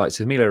signed the likes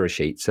of Milo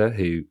Rashica,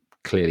 who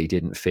clearly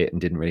didn't fit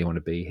and didn't really want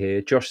to be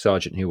here. Josh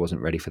Sargent, who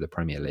wasn't ready for the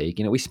Premier League.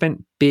 We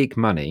spent big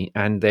money,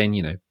 and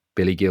then,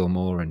 Billy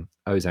Gilmore and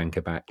Ozan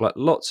Kabak, like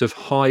lots of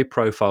high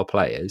profile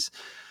players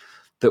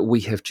that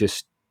we have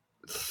just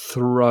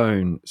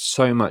thrown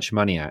so much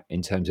money at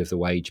in terms of the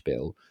wage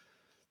bill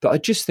that I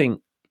just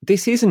think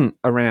this isn't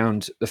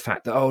around the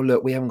fact that, oh,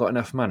 look, we haven't got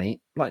enough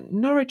money. Like,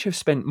 Norwich have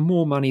spent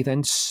more money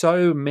than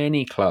so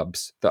many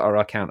clubs that are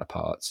our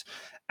counterparts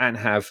and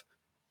have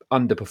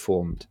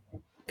underperformed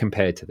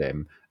compared to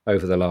them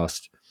over the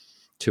last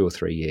 2 or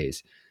 3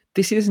 years.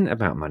 This isn't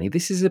about money.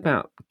 This is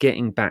about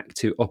getting back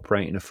to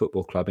operating a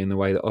football club in the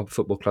way that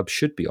football clubs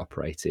should be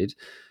operated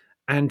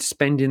and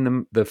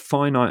spending the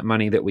finite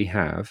money that we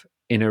have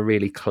in a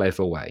really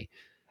clever way.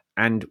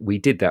 And we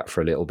did that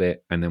for a little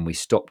bit, and then we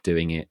stopped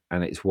doing it,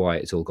 and it's why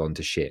it's all gone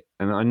to shit.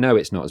 And I know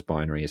it's not as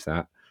binary as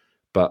that,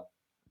 but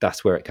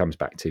that's where it comes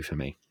back to for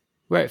me.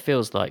 Where it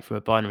feels like, from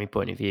a binary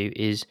point of view,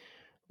 is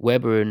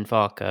Webber and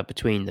Farke,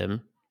 between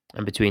them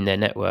and between their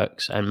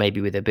networks, and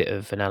maybe with a bit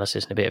of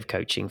analysis and a bit of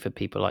coaching for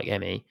people like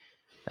Emmy,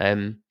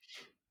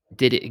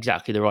 did it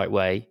exactly the right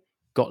way.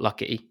 Got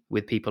lucky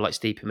with people like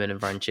Stiepermann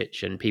and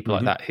Vrancic and people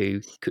like that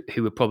who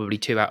were probably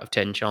 2 out of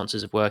 10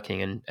 chances of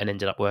working and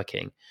ended up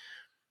working.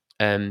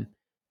 And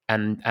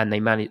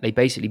they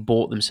basically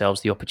bought themselves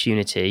the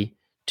opportunity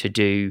to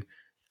do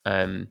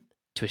to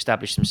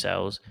establish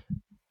themselves.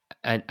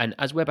 And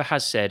as Webber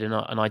has said, and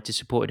I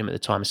supported him at the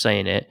time of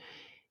saying it,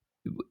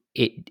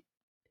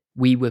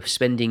 we were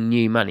spending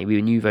new money. We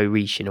were nouveau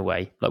riche in a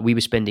way. Like, we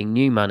were spending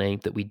new money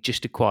that we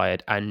just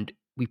acquired, and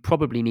we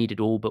probably needed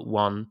all but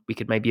one. We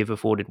could maybe have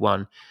afforded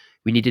one.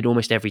 We needed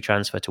almost every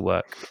transfer to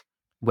work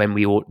when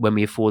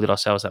we afforded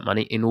ourselves that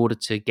money in order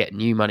to get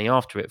new money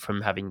after it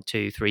from having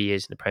 2-3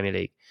 years in the Premier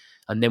League.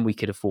 And then we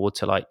could afford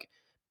to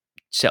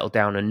settle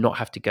down and not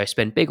have to go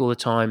spend big all the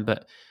time,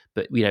 but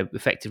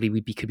effectively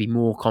could be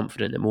more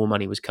confident that more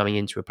money was coming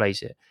in to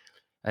replace it.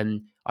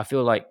 And I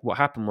feel like what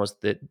happened was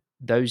that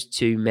those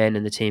 2 men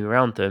and the team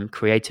around them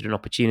created an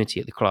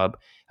opportunity at the club,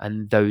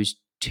 and those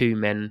 2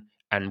 men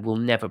and we'll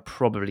never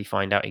probably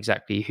find out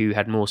exactly who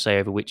had more say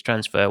over which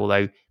transfer,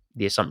 although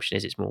the assumption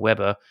is it's more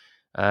Weber.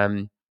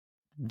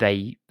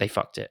 They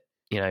fucked it.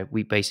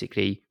 We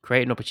basically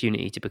created an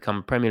opportunity to become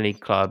a Premier League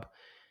club,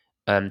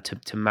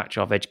 to match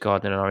our veg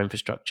garden and our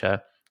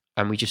infrastructure,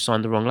 and we just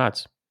signed the wrong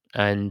lads.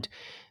 And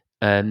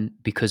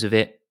because of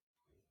it,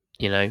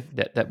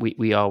 that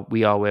we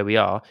are where we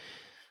are.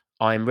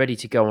 I'm ready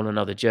to go on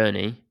another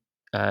journey,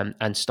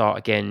 and start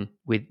again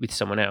with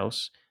someone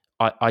else.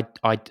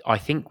 I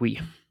think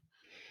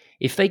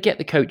if they get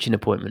the coaching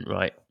appointment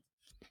right,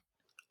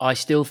 I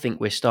still think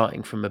we're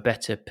starting from a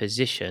better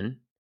position,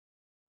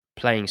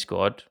 playing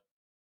squad,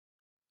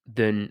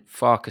 than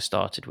Farke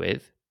started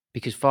with,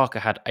 because Farke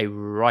had a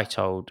right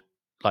old,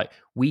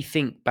 we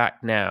think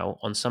back now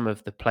on some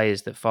of the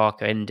players that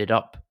Farke ended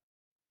up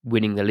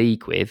winning the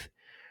league with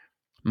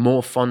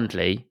more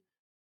fondly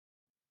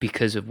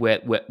because of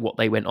what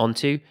they went on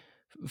to.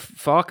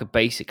 Farke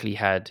basically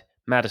had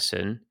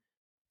Maddison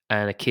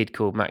and a kid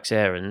called Max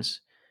Aarons,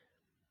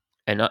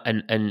 and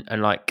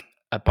like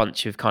a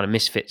bunch of kind of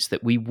misfits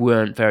that we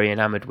weren't very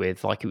enamored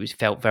with. Like,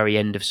 felt very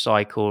end of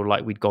cycle,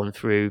 like we'd gone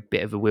through a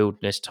bit of a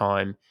wilderness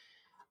time.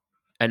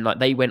 And like,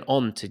 they went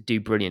on to do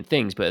brilliant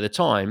things, but at the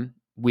time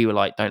we were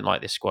like, don't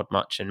like this squad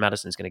much, and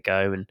Maddison's going to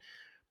go. And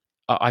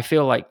I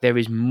feel like there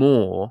is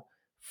more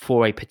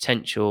for a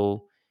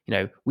potential.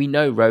 We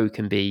know Rowe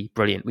can be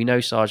brilliant. We know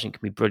Sargent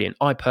can be brilliant.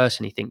 I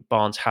personally think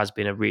Barnes has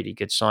been a really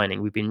good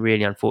signing. We've been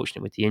really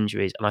unfortunate with the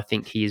injuries, and I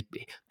think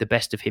the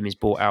best of him is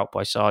bought out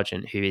by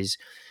Sargent, who is,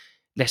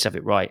 let's have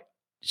it right,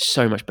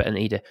 so much better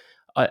than Ida.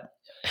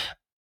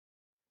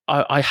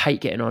 I hate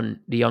getting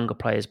on the younger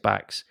players'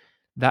 backs.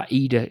 That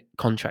Ida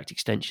contract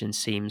extension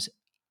seems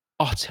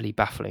utterly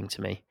baffling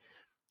to me.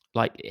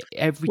 Like,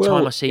 every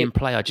time I see him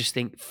play, I just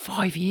think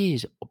 5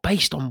 years,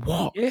 based on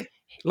what? Yeah,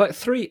 like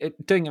 3.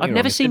 Don't get me I've wrong,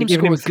 never seen him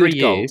score a good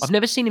goal. I've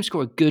never seen him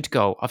score a good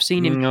goal. I've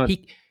seen him.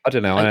 I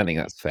don't know. I don't think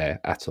that's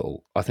fair at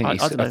all. I think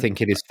I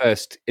think in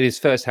his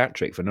first hat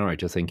trick for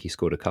Norwich, I think he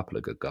scored a couple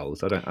of good goals.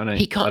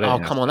 He can't. Oh,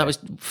 come on, that was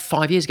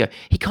 5 years ago.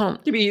 He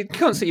can't. Yeah, you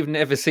can't say you've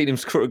never seen him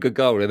score a good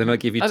goal, and then I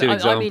give you two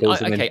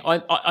examples.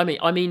 I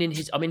mean,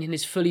 in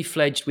his fully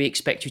fledged, we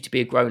expect you to be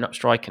a grown up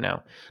striker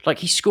now. Like,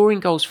 he's scoring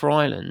goals for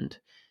Ireland.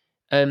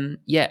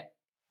 Yet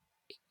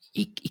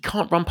he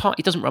can't run past.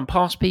 He doesn't run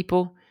past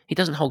people. He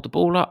doesn't hold the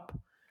ball up.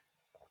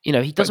 He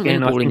doesn't win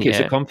the ball in the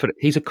air.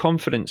 He's a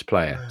confidence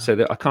player. So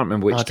I can't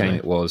remember which game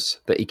it was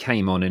that he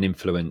came on and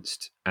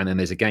influenced. And then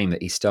there's a game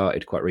that he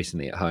started quite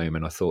recently at home,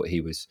 and I thought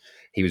he was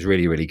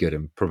really, really good,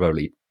 and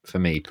probably for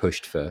me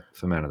pushed for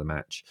man of the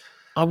match.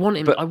 I want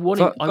him. I want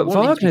him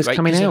to be great.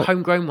 Coming out, a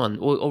homegrown one,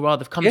 or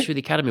rather comes through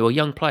the academy, or a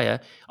young player.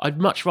 I'd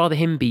much rather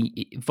him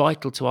be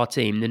vital to our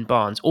team than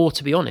Barnes, or,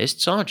 to be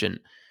honest,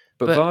 Sargent.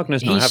 But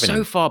Wagner's not having him.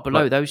 He's so far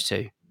below those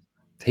two.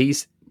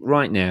 He's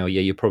right now.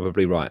 Yeah, you're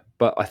probably right.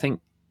 But I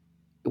think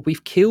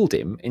we've killed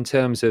him in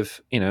terms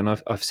of, and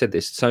I've said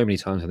this so many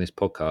times on this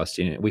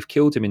podcast, we've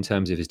killed him in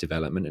terms of his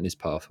development and his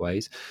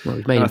pathways. Well,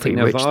 we've made him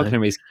pretty rich,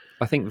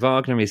 I think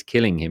Wagner is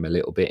killing him a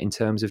little bit in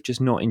terms of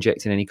just not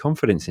injecting any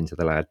confidence into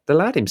the lad. The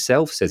lad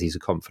himself says he's a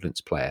confidence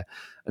player,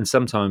 and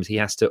sometimes he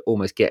has to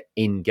almost get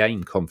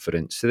in-game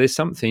confidence. So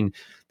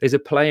there's a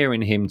player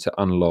in him to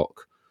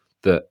unlock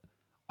that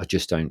I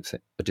just don't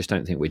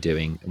think we're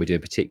doing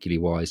particularly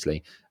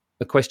wisely.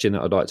 A question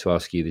that I'd like to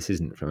ask you, this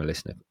isn't from a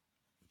listener,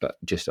 but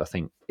just I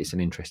think it's an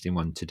interesting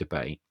one to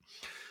debate.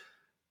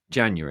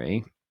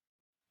 January,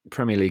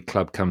 Premier League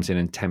club comes in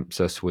and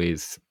tempts us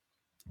with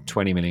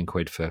 20 million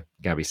quid for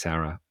Gabby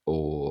Sarah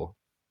or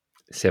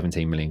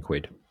 17 million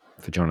quid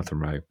for Jonathan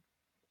Rowe.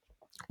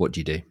 What do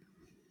you do?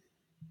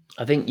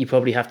 I think you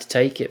probably have to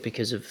take it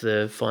because of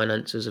the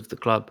finances of the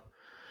club.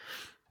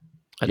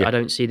 I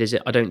don't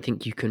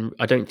think you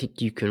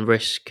can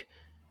risk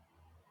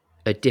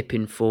a dip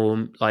in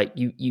form. Like,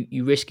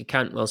 you risk a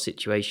Cantwell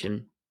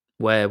situation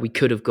where we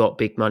could have got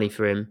big money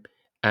for him,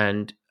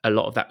 and a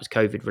lot of that was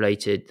COVID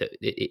related, that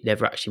it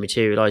never actually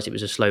materialised. It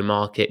was a slow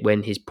market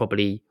when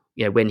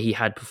when he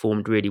had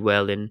performed really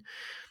well in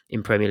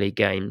Premier League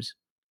games.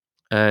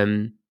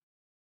 So,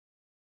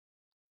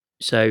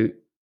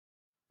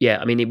 yeah,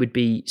 I mean, it would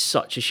be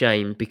such a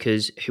shame,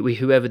 because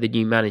whoever the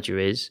new manager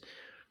is,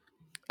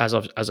 as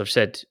I've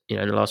said,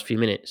 in the last few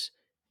minutes,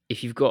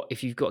 if you've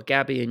got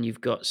Gabby and you've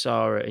got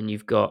Sarah and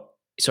you've got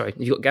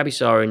Gabby,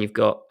 Sarah, and you've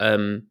got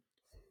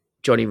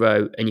Johnny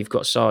Rowe and you've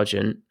got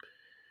Sargent,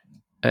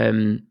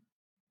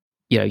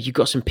 you've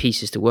got some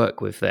pieces to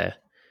work with there.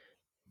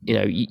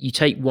 You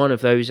take one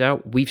of those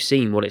out, we've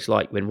seen what it's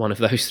like when one of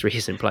those three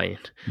isn't playing.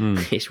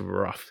 It's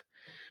rough.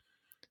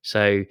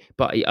 So,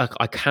 but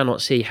I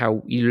cannot see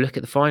how, you look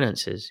at the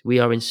finances, we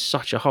are in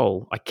such a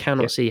hole. I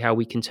cannot see how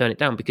we can turn it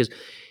down, because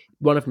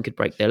one of them could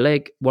break their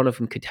leg, one of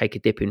them could take a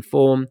dip in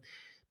form,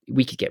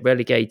 we could get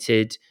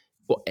relegated,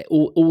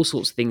 all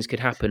sorts of things could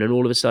happen, and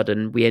all of a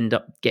sudden we end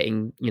up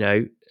getting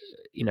a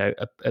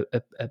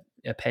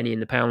penny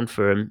in the pound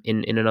for him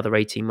in another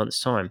 18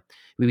 months' time.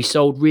 We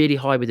sold really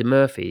high with the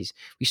Murphys.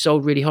 We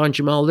sold really high in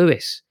Jamal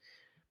Lewis.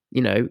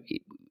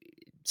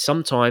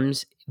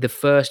 Sometimes the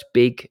first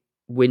big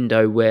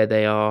window where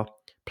they are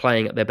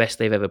playing at their best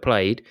they've ever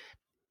played,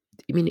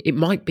 I mean, it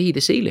might be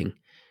the ceiling.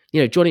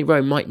 Johnny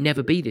Rowe might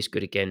never be this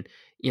good again.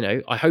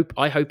 I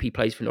hope he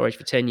plays for Norwich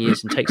for 10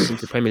 years and takes us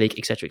into the Premier League,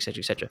 etc., etc.,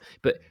 etc.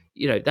 But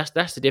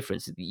that's the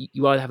difference.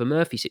 You either have a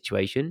Murphy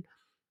situation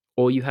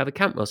or you have a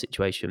Cantwell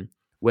situation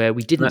where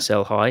we didn't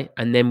sell high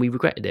and then we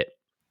regretted it.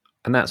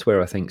 And that's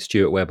where I think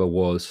Stuart Webber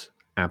was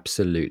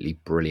absolutely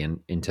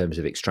brilliant in terms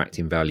of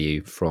extracting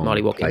value from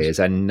players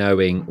and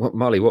knowing what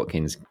Marley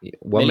Watkins,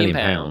 £1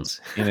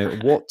 million.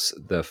 What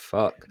the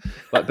fuck?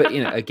 But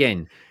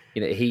again,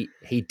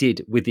 he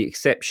did, with the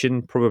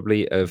exception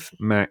probably of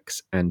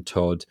Max and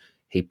Todd,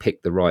 he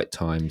picked the right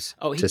times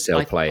to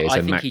sell players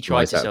and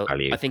maximise that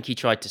value. I think he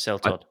tried to sell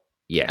Todd.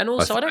 And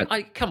also,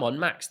 come on,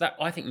 Max.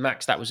 I think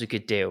Max, that was a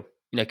good deal.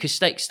 Because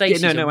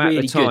Stacey's really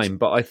at the time,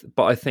 good.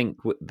 But I think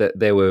that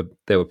there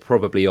were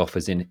probably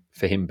offers in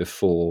for him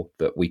before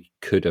that we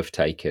could have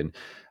taken.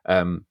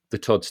 The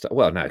Todd stuff.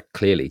 Well, no,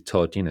 clearly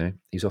Todd.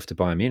 He's off to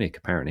Bayern Munich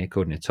apparently,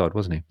 according to Todd,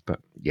 wasn't he?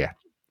 But yeah,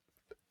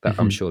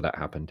 I'm sure that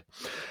happened.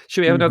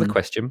 Should we have another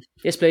question?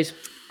 Yes, please.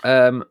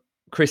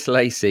 Chris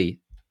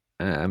Lacey.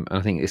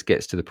 I think this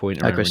gets to the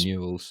point around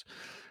renewals.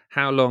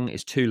 How long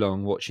is too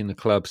long watching the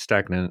club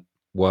stagnant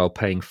while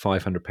paying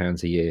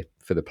 £500 a year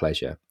for the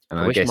pleasure? And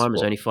I wish mine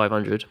was only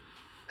 500.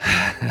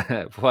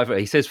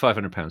 He says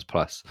 £500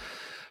 plus,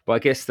 but I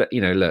guess that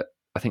look,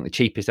 I think the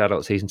cheapest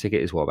adult season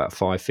ticket is about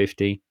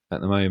 $550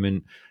 at the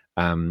moment.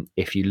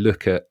 If you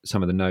look at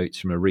some of the notes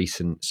from a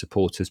recent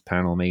supporters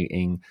panel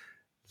meeting,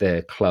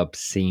 their clubs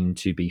seem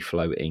to be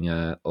floating.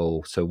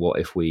 So what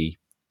if we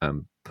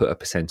put a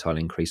percentile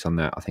increase on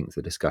that? I think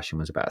the discussion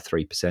was about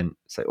 3%.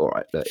 So all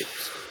right, look,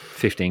 it's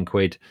 15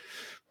 quid,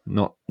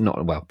 not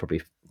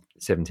probably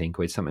 17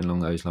 quid, something along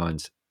those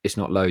lines. It's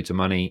not loads of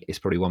money. It's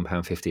probably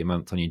 £1.50 a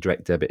month on your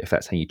direct debit if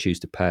that's how you choose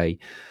to pay.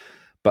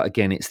 But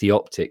again, it's the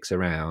optics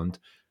around.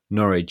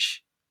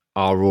 Norwich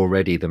are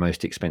already the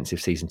most expensive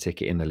season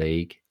ticket in the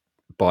league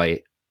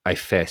by a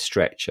fair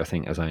stretch, I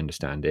think, as I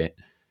understand it.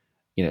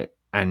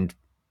 And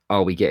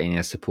are we getting,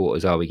 as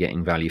supporters, are we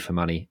getting value for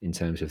money in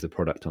terms of the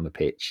product on the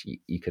pitch?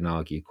 You can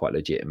argue quite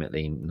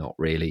legitimately, not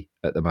really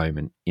at the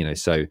moment.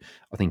 So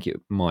I think it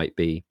might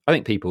be. I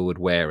think people would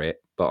wear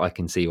it, but I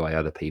can see why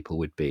other people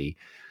would be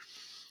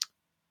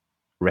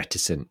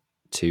reticent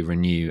to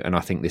renew. And I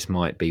think this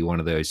might be one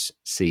of those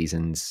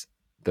seasons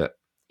that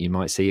you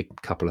might see a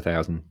couple of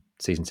thousand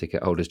season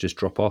ticket holders just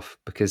drop off,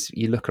 because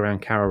you look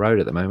around Carrow Road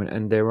at the moment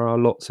and there are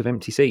lots of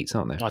empty seats,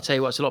 aren't there? I'll tell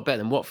you what, it's a lot better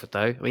than Watford,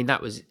 though.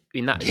 That is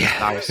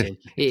embarrassing.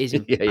 It is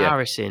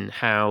embarrassing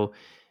how.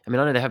 I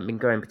know they haven't been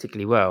going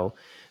particularly well,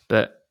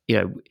 but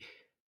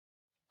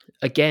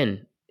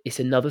again, it's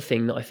another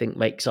thing that I think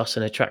makes us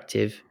an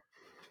attractive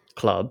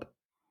club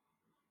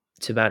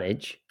to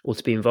manage or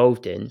to be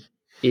involved in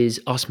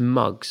is us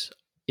mugs.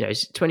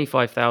 It's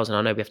 25,000.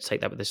 I know we have to take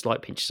that with a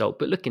slight pinch of salt,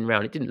 but looking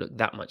around, it didn't look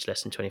that much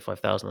less than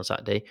 25,000 on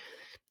Saturday.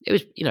 It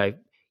was,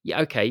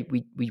 okay,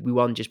 we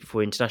won just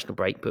before international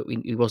break, but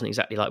it wasn't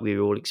exactly like we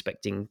were all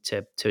expecting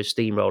to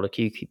steamroll a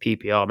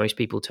QPR. Most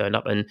people turned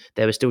up, and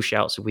there were still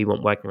shouts of "We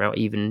want Wagner out"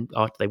 even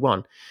after they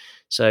won.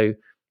 So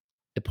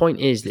the point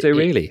is that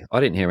really, I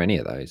didn't hear any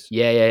of those.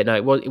 Yeah, no,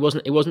 it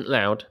wasn't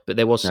loud, but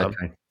there was some.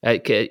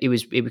 Okay. It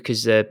was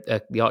because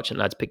the Archant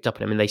lads picked up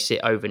on them, and they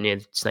sit over near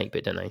the snake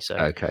pit, don't they? So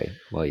okay,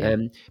 well, yeah.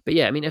 But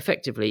yeah,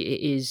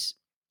 effectively,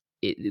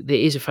 there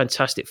is a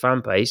fantastic fan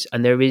base,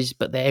 and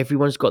but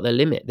everyone's got their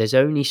limit. There's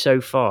only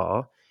so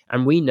far,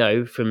 and we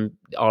know from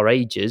our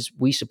ages,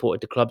 we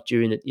supported the club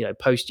during the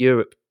post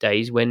Europe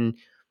days when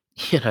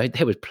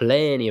there was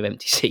plenty of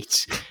empty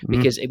seats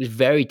because it was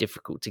very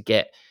difficult to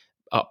get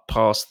up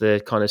past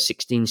the kind of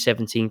 16,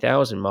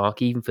 17,000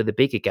 mark, even for the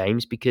bigger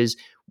games, because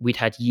we'd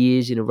had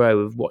years in a row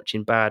of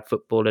watching bad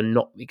football and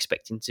not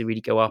expecting to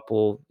really go up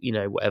or,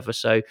 whatever.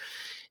 So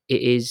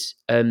it is,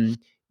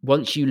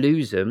 once you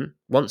lose them,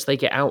 once they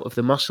get out of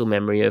the muscle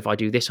memory of I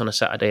do this on a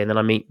Saturday and then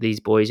I meet these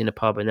boys in a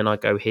pub and then I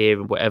go here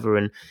and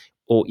whatever,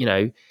 once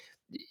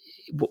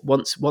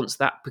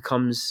that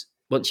becomes,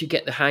 once you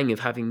get the hang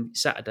of having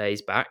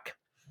Saturdays back,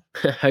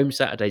 home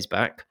Saturdays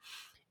back,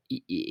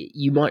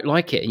 you might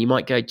like it and you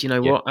might go, do you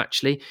know what,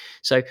 actually?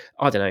 So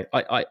I don't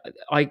know.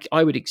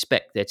 I would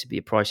expect there to be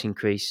a price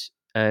increase,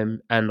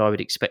 and I would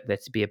expect there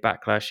to be a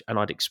backlash, and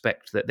I'd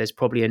expect that there's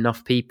probably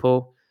enough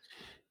people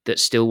that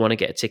still want to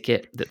get a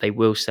ticket that they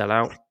will sell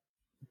out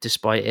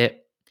despite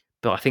it.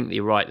 But I think that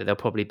you're right that there'll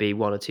probably be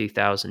 1,000 or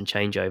 2,000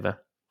 changeover.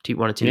 I don't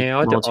know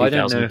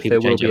if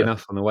there will be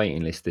enough on the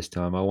waiting list this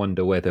time. I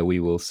wonder whether we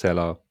will sell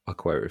our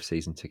quota of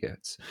season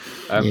tickets.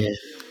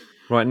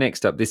 Right,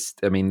 next up, this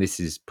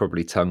is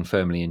probably tongue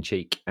firmly in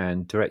cheek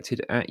and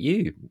directed at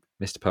you,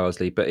 Mr.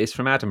 Parsley, but it's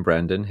from Adam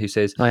Brandon, who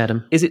says, "Hi,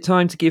 Adam. Is it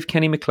time to give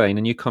Kenny McLean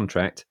a new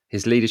contract?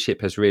 His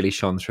leadership has really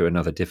shone through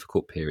another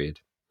difficult period."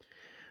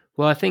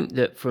 Well, I think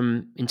that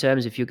in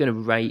terms of if you're going to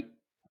rate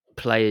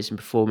players and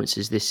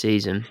performances this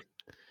season,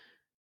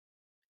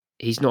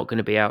 he's not going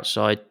to be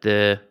outside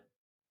the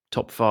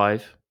top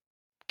 5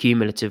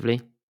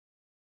 cumulatively.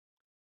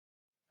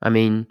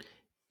 In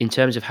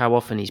terms of how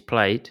often he's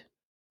played,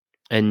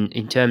 And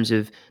in terms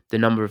of the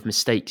number of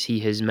mistakes he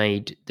has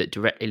made that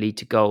directly lead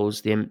to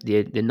goals,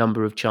 the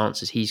number of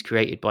chances he's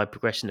created by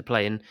progressing the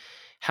play, and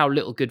how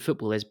little good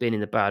football there's been in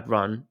the bad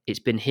run, it's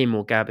been him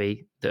or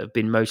Gabby that have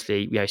been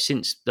mostly,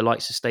 since the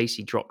likes of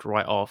Stacey dropped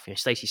right off.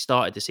 Stacey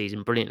started the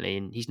season brilliantly,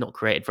 and he's not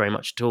created very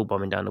much at all,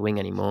 bombing down the wing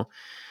anymore.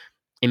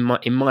 In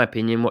my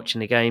opinion, watching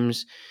the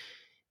games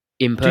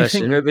in person. Do you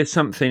think that there's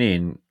something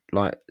in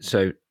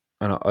so?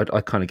 And I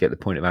kind of get the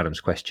point of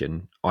Adam's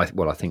question. I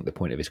think the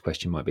point of his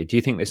question might be: do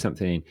you think there's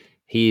something in?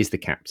 He is the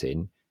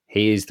captain.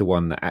 He is the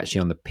one that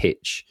actually on the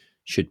pitch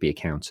should be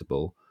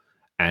accountable.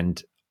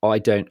 And I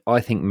don't.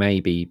 I think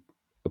maybe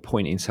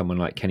appointing someone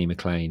like Kenny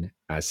McLean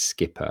as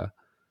skipper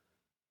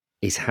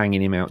is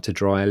hanging him out to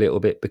dry a little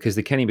bit, because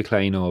the Kenny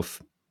McLean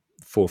of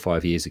 4 or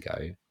 5 years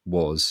ago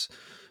was,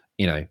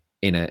 in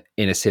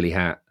a silly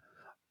hat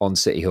on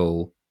City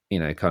Hall,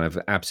 kind of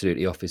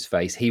absolutely off his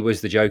face. He was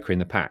the joker in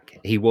the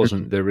pack. He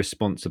wasn't the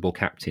responsible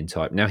captain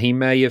type. Now, he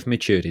may have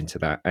matured into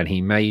that, and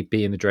he may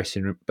be in the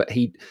dressing room, but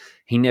he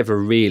never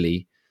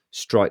really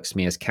strikes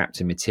me as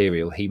captain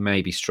material. He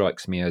maybe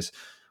strikes me as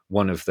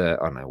one of the,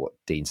 I don't know what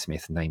Dean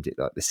Smith named it,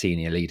 like the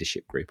senior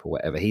leadership group or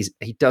whatever.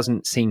 He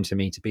doesn't seem to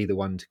me to be the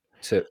one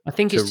to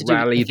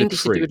rally the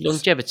troops. To do with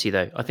longevity,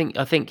 though. I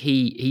think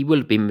he will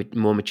have been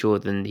more mature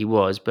than he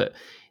was, but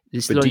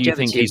do you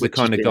think he's the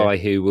kind of guy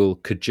who will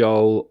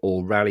cajole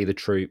or rally the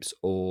troops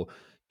or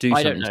do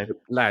something?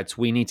 Lads,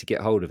 we need to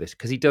get hold of this,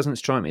 because he doesn't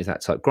strike me as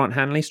that type. Grant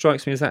Hanley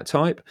strikes me as that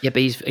type. Yeah,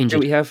 but he's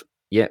injured. Do we have?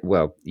 Yeah,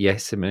 well,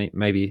 yes,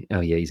 maybe.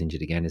 Oh, yeah, he's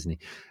injured again, isn't he?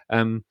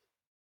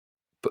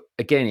 But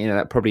again,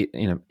 that probably,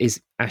 is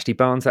Ashley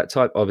Barnes that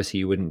type? Obviously,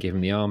 you wouldn't give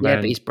him the armband. Yeah,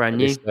 but he's brand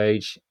new. This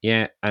stage.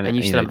 Yeah, and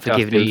you still haven't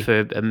forgiven him for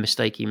a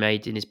mistake he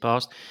made in his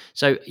past.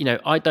 So,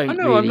 I don't.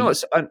 No, I'm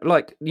not.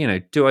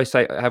 Do I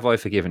say, have I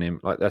forgiven him?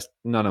 Like, that's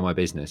none of my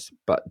business.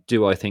 But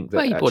do I think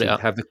that actually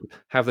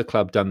have the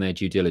club done their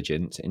due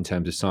diligence in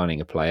terms of signing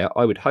a player?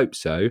 I would hope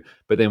so.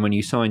 But then when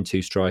you sign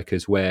two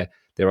strikers where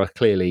there are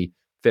clearly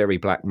very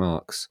black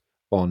marks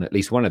on at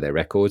least one of their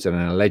records and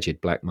an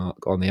alleged black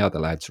mark on the other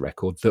lad's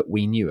record that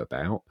we knew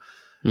about.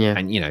 Yeah.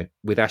 And,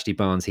 with Ashley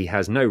Barnes, he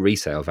has no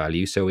resale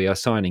value, so we are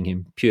signing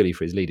him purely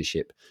for his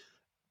leadership.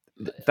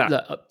 That,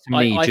 to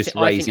me, just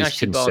raises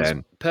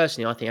concern.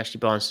 Personally, I think Ashley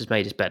Barnes has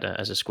made us better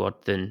as a squad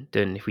than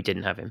if we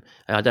didn't have him.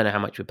 And I don't know how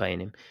much we're paying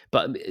him.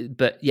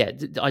 But yeah,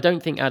 I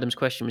don't think Adam's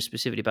question was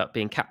specifically about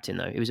being captain,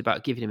 though. It was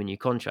about giving him a new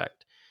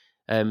contract.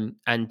 And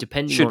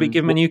depending Should we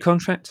give him a new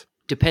contract?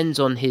 Depends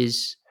on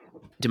his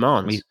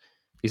demands.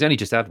 He's only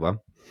just had one.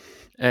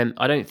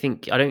 I don't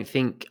think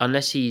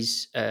unless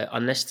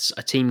unless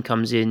a team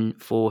comes in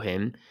for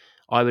him,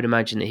 I would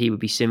imagine that he would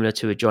be similar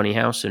to a Johnny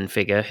Howson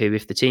figure who,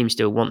 if the team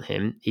still want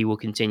him, he will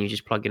continue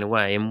just plugging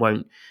away and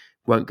won't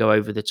go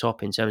over the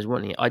top in terms of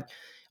wanting it.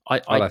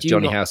 I'll have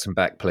Johnny Howson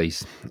back,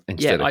 please,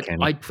 instead of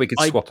Kenny. If we could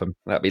swap him,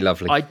 that'd be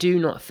lovely. I do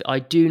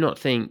not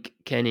think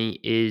Kenny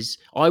is.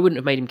 I wouldn't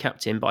have made him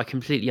captain, but I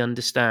completely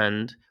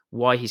understand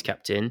why he's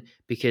captain,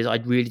 because I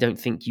really don't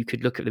think you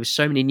could look at. There were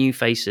so many new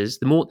faces.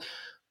 The more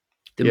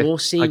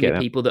senior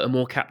people that are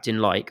more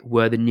captain-like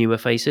were the newer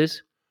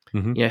faces.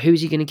 Mm-hmm.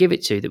 Who's he going to give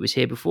it to that was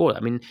here before?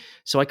 I mean,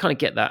 so I kind of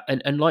get that.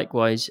 And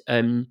likewise,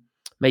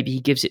 maybe he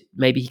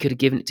could have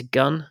given it to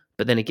Gunn,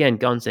 but then again,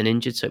 Gunn's then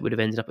injured, so it would have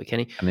ended up with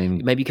Kenny. I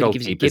mean, maybe he could have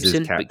given it to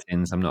Gibson.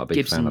 Captains, I'm not a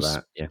big fan of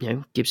that. Yeah.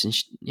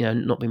 Gibson's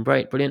not been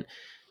brilliant.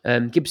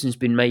 Gibson's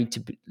been made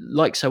to,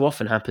 like so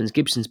often happens,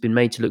 Gibson's been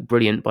made to look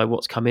brilliant by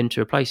what's come in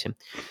to replace him.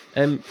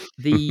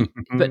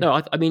 But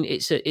no, I mean,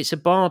 it's a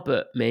bar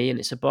but me and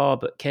it's a bar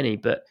but Kenny,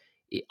 but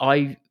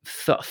I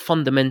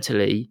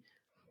fundamentally,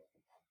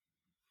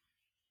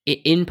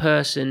 in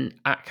person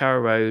at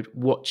Carrow Road,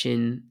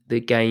 watching the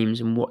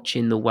games and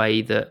watching the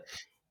way that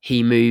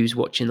he moves,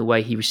 watching the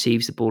way he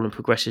receives the ball and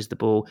progresses the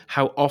ball,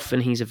 how often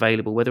he's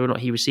available, whether or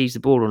not he receives the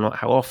ball or not,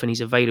 how often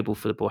he's available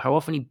for the ball, how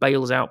often he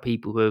bails out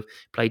people who have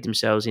played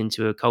themselves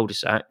into a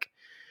cul-de-sac.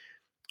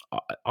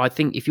 I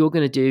think if you're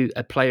going to do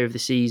a player of the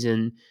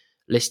season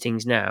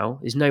listings now,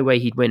 there's no way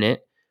he'd win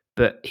it.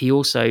 But he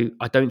also,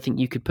 I don't think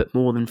you could put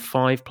more than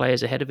 5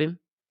 players ahead of him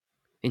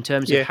in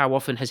terms of how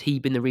often has he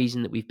been the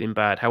reason that we've been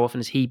bad? How often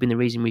has he been the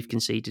reason we've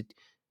conceded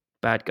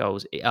bad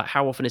goals?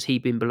 How often has he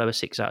been below a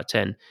 6 out of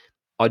 10?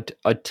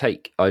 I'd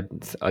take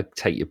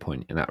your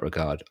point in that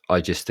regard.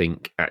 I just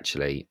think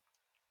actually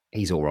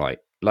he's all right.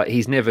 Like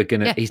he's never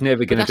gonna be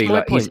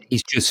like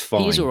he's just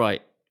fine. He's all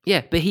right.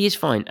 Yeah, but he is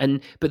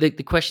fine. But the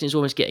question is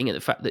almost getting at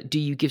the fact that, do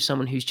you give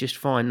someone who's just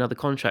fine another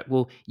contract?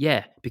 Well,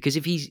 yeah, because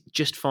if he's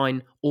just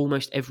fine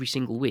almost every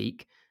single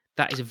week,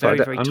 that is a very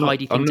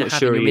tidy thing to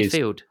have in your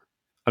midfield.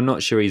 I'm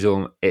not sure he's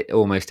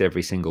almost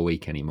every single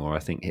week anymore. I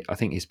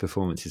think his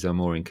performances are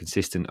more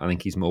inconsistent. I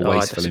think he's more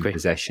wasteful in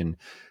possession,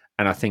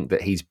 and I think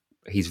that his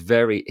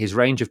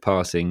range of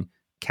passing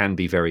can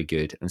be very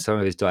good, and some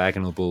of his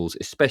diagonal balls,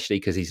 especially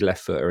because he's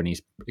left footer and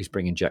he's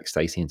bringing Jack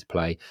Stacey into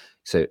play.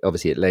 So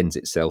obviously it lends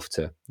itself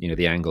to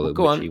the angle at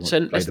which he wants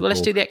to play the ball. Let's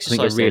do the exercise.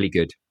 I think they're really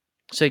good.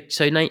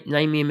 So name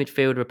me a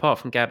midfielder apart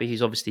from Gabby,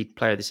 who's obviously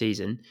player of the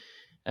season.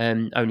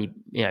 Only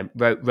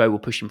Rowe will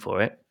push him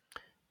for it.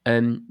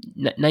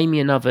 Name me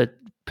another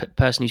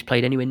person who's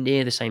played anywhere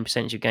near the same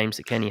percentage of games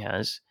that Kenny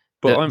has.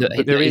 But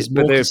there is, is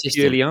but more there consistent.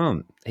 purely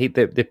aren't.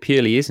 There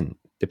purely isn't.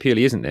 There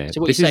purely isn't there.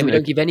 So what This you're saying, isn't we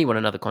don't give anyone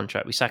another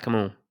contract. We sack them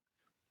all.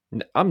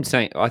 I'm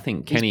saying I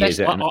think He's Kenny is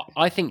best. at an.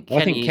 I think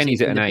I think Kenny is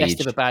Kenny's at in an the best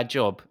age. of a bad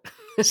job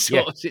Yeah,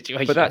 sort of but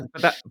situation.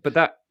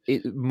 that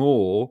it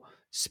more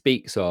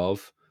speaks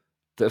of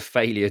the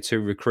failure to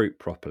recruit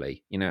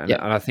properly, and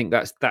I think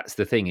that's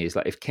the thing is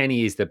like if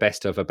Kenny is the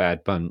best of a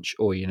bad bunch,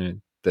 or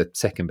the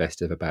second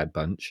best of a bad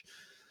bunch,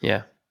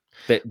 Yeah.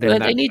 then Well,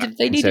 that they needed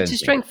to concerns me.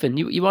 strengthen.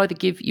 You either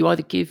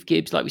give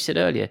Gibbs, like we said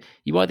earlier,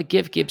 you either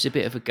give Gibbs a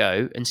bit of a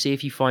go and see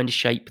if you find a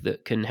shape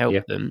that can help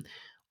Yeah, them.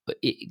 But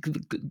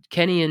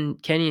Kenny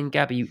and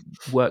Gabby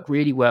work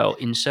really well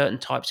in certain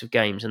types of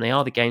games, and they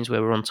are the games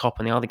where we're on top,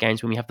 and they are the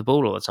games when we have the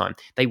ball all the time.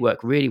 They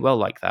work really well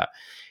like that.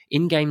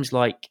 In games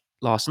like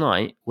last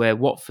night, where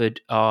Watford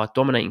are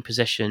dominating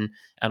possession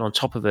and on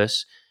top of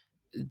us,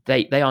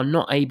 they are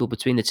not able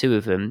between the two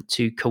of them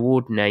to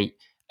coordinate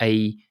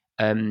a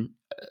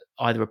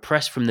either a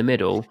press from the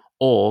middle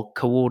or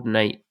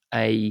coordinate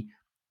a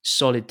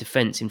solid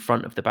defense in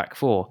front of the back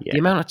four. yeah. The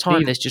amount of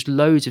time there's just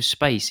loads of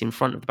space in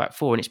front of the back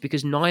four, and it's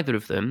because neither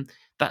of them.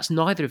 That's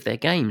neither of their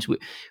games. We're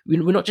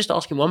not just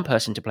asking one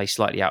person to play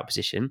slightly out of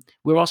position.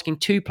 We're asking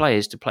two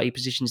players to play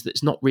positions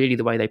that's not really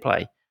the way they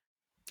play.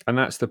 And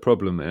that's the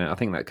problem. And I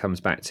think that comes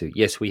back to,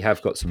 yes, we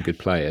have got some good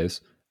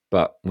players,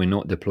 but we're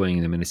not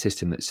deploying them in a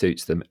system that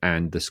suits them.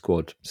 And the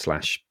squad /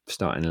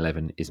 starting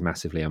 11 is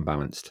massively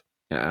unbalanced.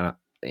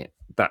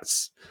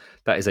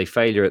 That is a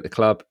failure at the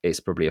club. It's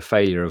probably a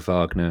failure of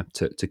Wagner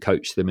to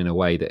coach them in a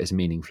way that has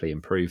meaningfully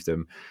improved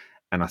them.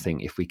 And I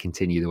think if we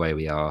continue the way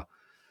we are,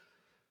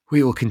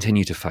 we will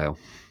continue to fail.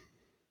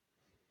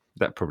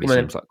 That probably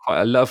seems like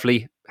quite a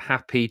lovely,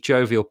 happy,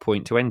 jovial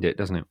point to end it,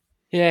 doesn't it?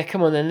 Yeah,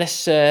 come on then.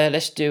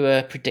 Let's do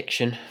a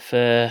prediction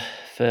for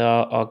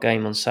our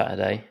game on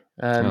Saturday.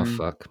 Oh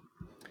fuck!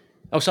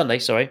 Oh, Sunday.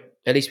 Sorry.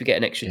 At least we get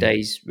an extra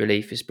day's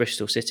relief. It's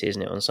Bristol City,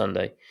 isn't it, on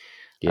Sunday?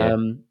 Yeah.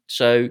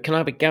 So can I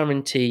have a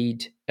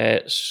guaranteed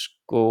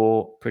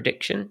score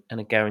prediction and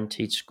a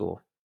guaranteed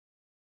score?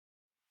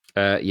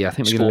 Yeah, I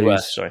think we're going to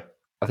lose. Sorry,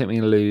 I think we're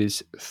going to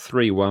lose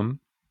 3-1.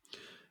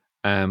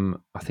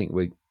 I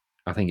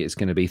think it's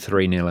going to be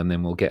 3-0, and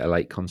then we'll get a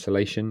late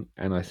consolation.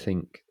 And I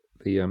think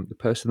the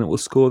person that will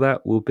score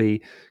that will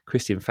be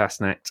Christian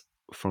Fastnacht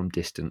from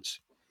distance.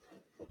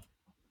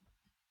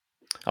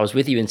 I was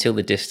with you until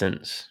the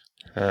distance.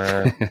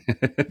 Yeah.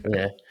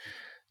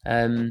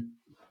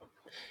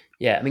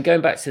 Yeah, I mean, going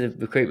back to the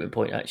recruitment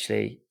point,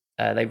 actually,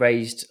 they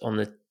raised on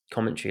the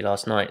commentary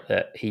last night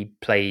that he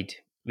played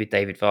with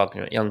David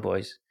Wagner at Young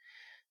Boys.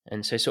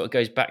 And so it sort of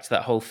goes back to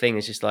that whole thing.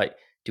 It's just like,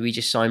 do we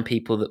just sign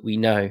people that we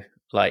know?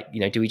 Like,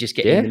 do we just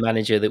get in the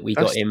manager that we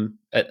got him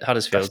at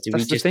Huddersfield?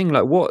 That's the thing.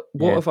 Like, what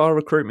have our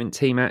recruitment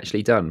team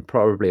actually done?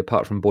 Probably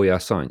apart from Boyar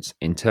Science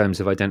in terms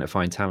of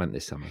identifying talent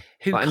this summer.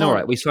 All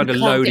right, we signed a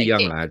load of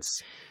young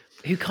lads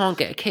who can't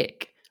get a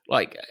kick.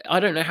 Like, I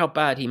don't know how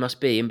bad he must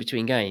be in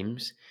between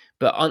games,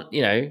 but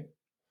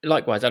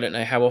likewise, I don't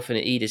know how often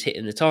Ida's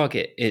hitting the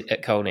target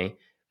at Colney.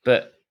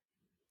 But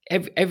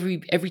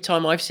every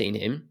time I've seen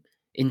him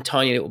in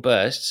tiny little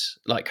bursts,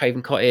 like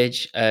Craven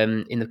Cottage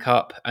in the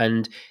cup,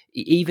 and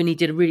he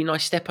did a really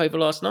nice step over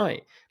last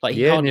night. Like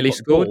he hardly nearly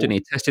scored, and he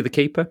tested the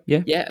keeper.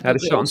 Yeah, had a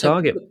shot on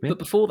target. But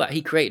before that,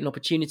 he created an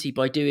opportunity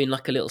by doing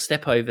like a little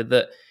step over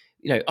that.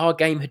 Our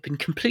game had been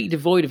completely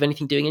devoid of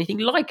doing anything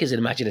like as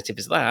imaginative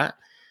as that.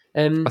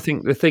 I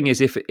think the thing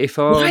is, if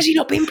why has he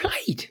not been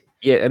played?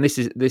 Yeah, and this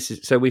is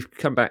so we've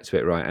come back to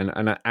it, right?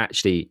 And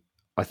actually,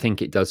 I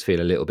think it does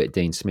feel a little bit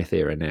Dean Smith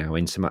era now,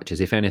 in so much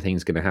as if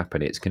anything's going to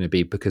happen, it's going to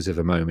be because of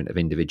a moment of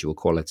individual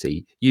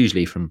quality,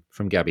 usually from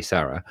Gabby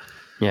Sarah.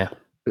 Yeah.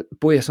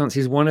 Boyar Science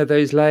is one of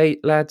those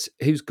lads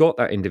who's got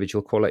that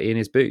individual quality in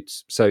his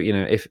boots. So,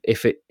 if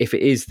it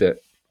is that,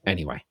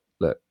 anyway,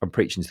 look, I'm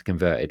preaching to the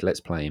converted.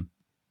 Let's play him.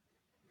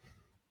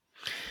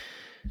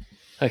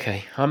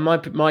 Okay,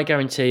 my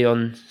guarantee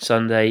on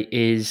Sunday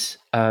is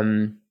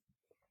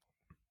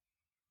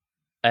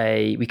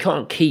we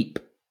can't keep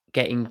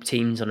getting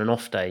teams on an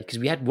off day, because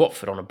we had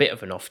Watford on a bit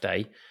of an off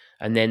day,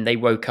 and then they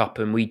woke up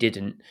and we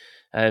didn't.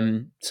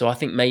 So I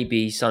think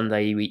maybe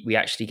Sunday we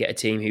actually get a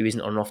team who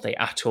isn't on an off day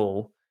at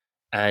all,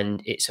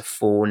 and it's a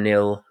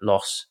 4-0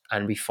 loss,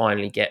 and we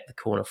finally get the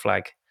corner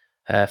flag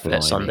at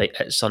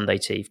Sunday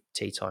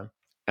tea time.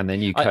 And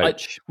then you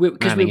coach.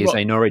 Manning is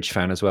a Norwich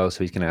fan as well,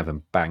 so he's going to have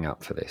him bang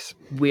up for this.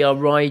 We are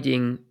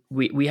riding.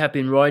 We have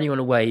been riding on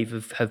a wave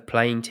of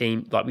playing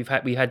team. Like we've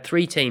had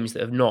 3 teams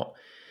that have not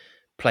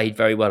played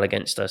very well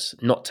against us,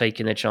 not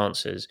taking their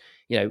chances.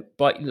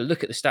 But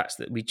look at the stats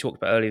that we talked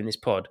about earlier in this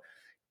pod.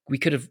 We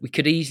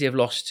could easily have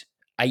lost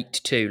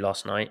 8-2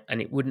 last night,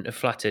 and it wouldn't have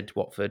flattered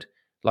Watford.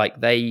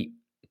 Like, they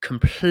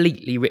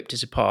completely ripped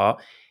us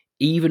apart,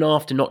 even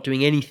after not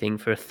doing anything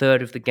for a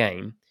third of the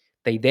game.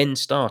 They then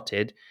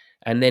started,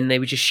 and then they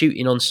were just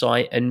shooting on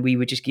sight, and we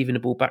were just giving the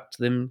ball back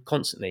to them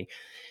constantly.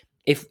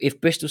 If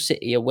Bristol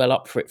City are well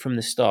up for it from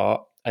the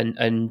start,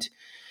 and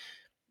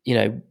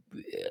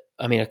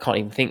I mean, I can't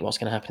even think what's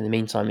going to happen in the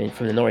meantime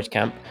from the Norwich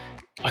camp.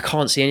 I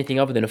can't see anything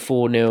other than a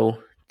 4-0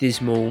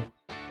 dismal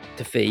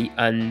defeat,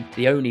 and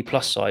the only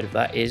plus side of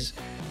that is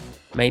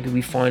maybe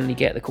we finally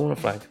get the corner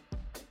flag.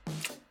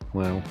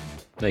 Well,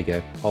 there you go.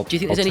 Do you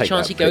think there's any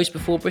chance he goes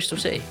before Bristol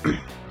City?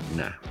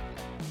 Nah,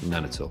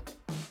 none at all.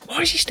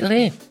 Why is he still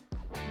here?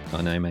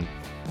 I know, mate.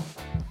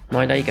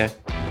 Right, there you go.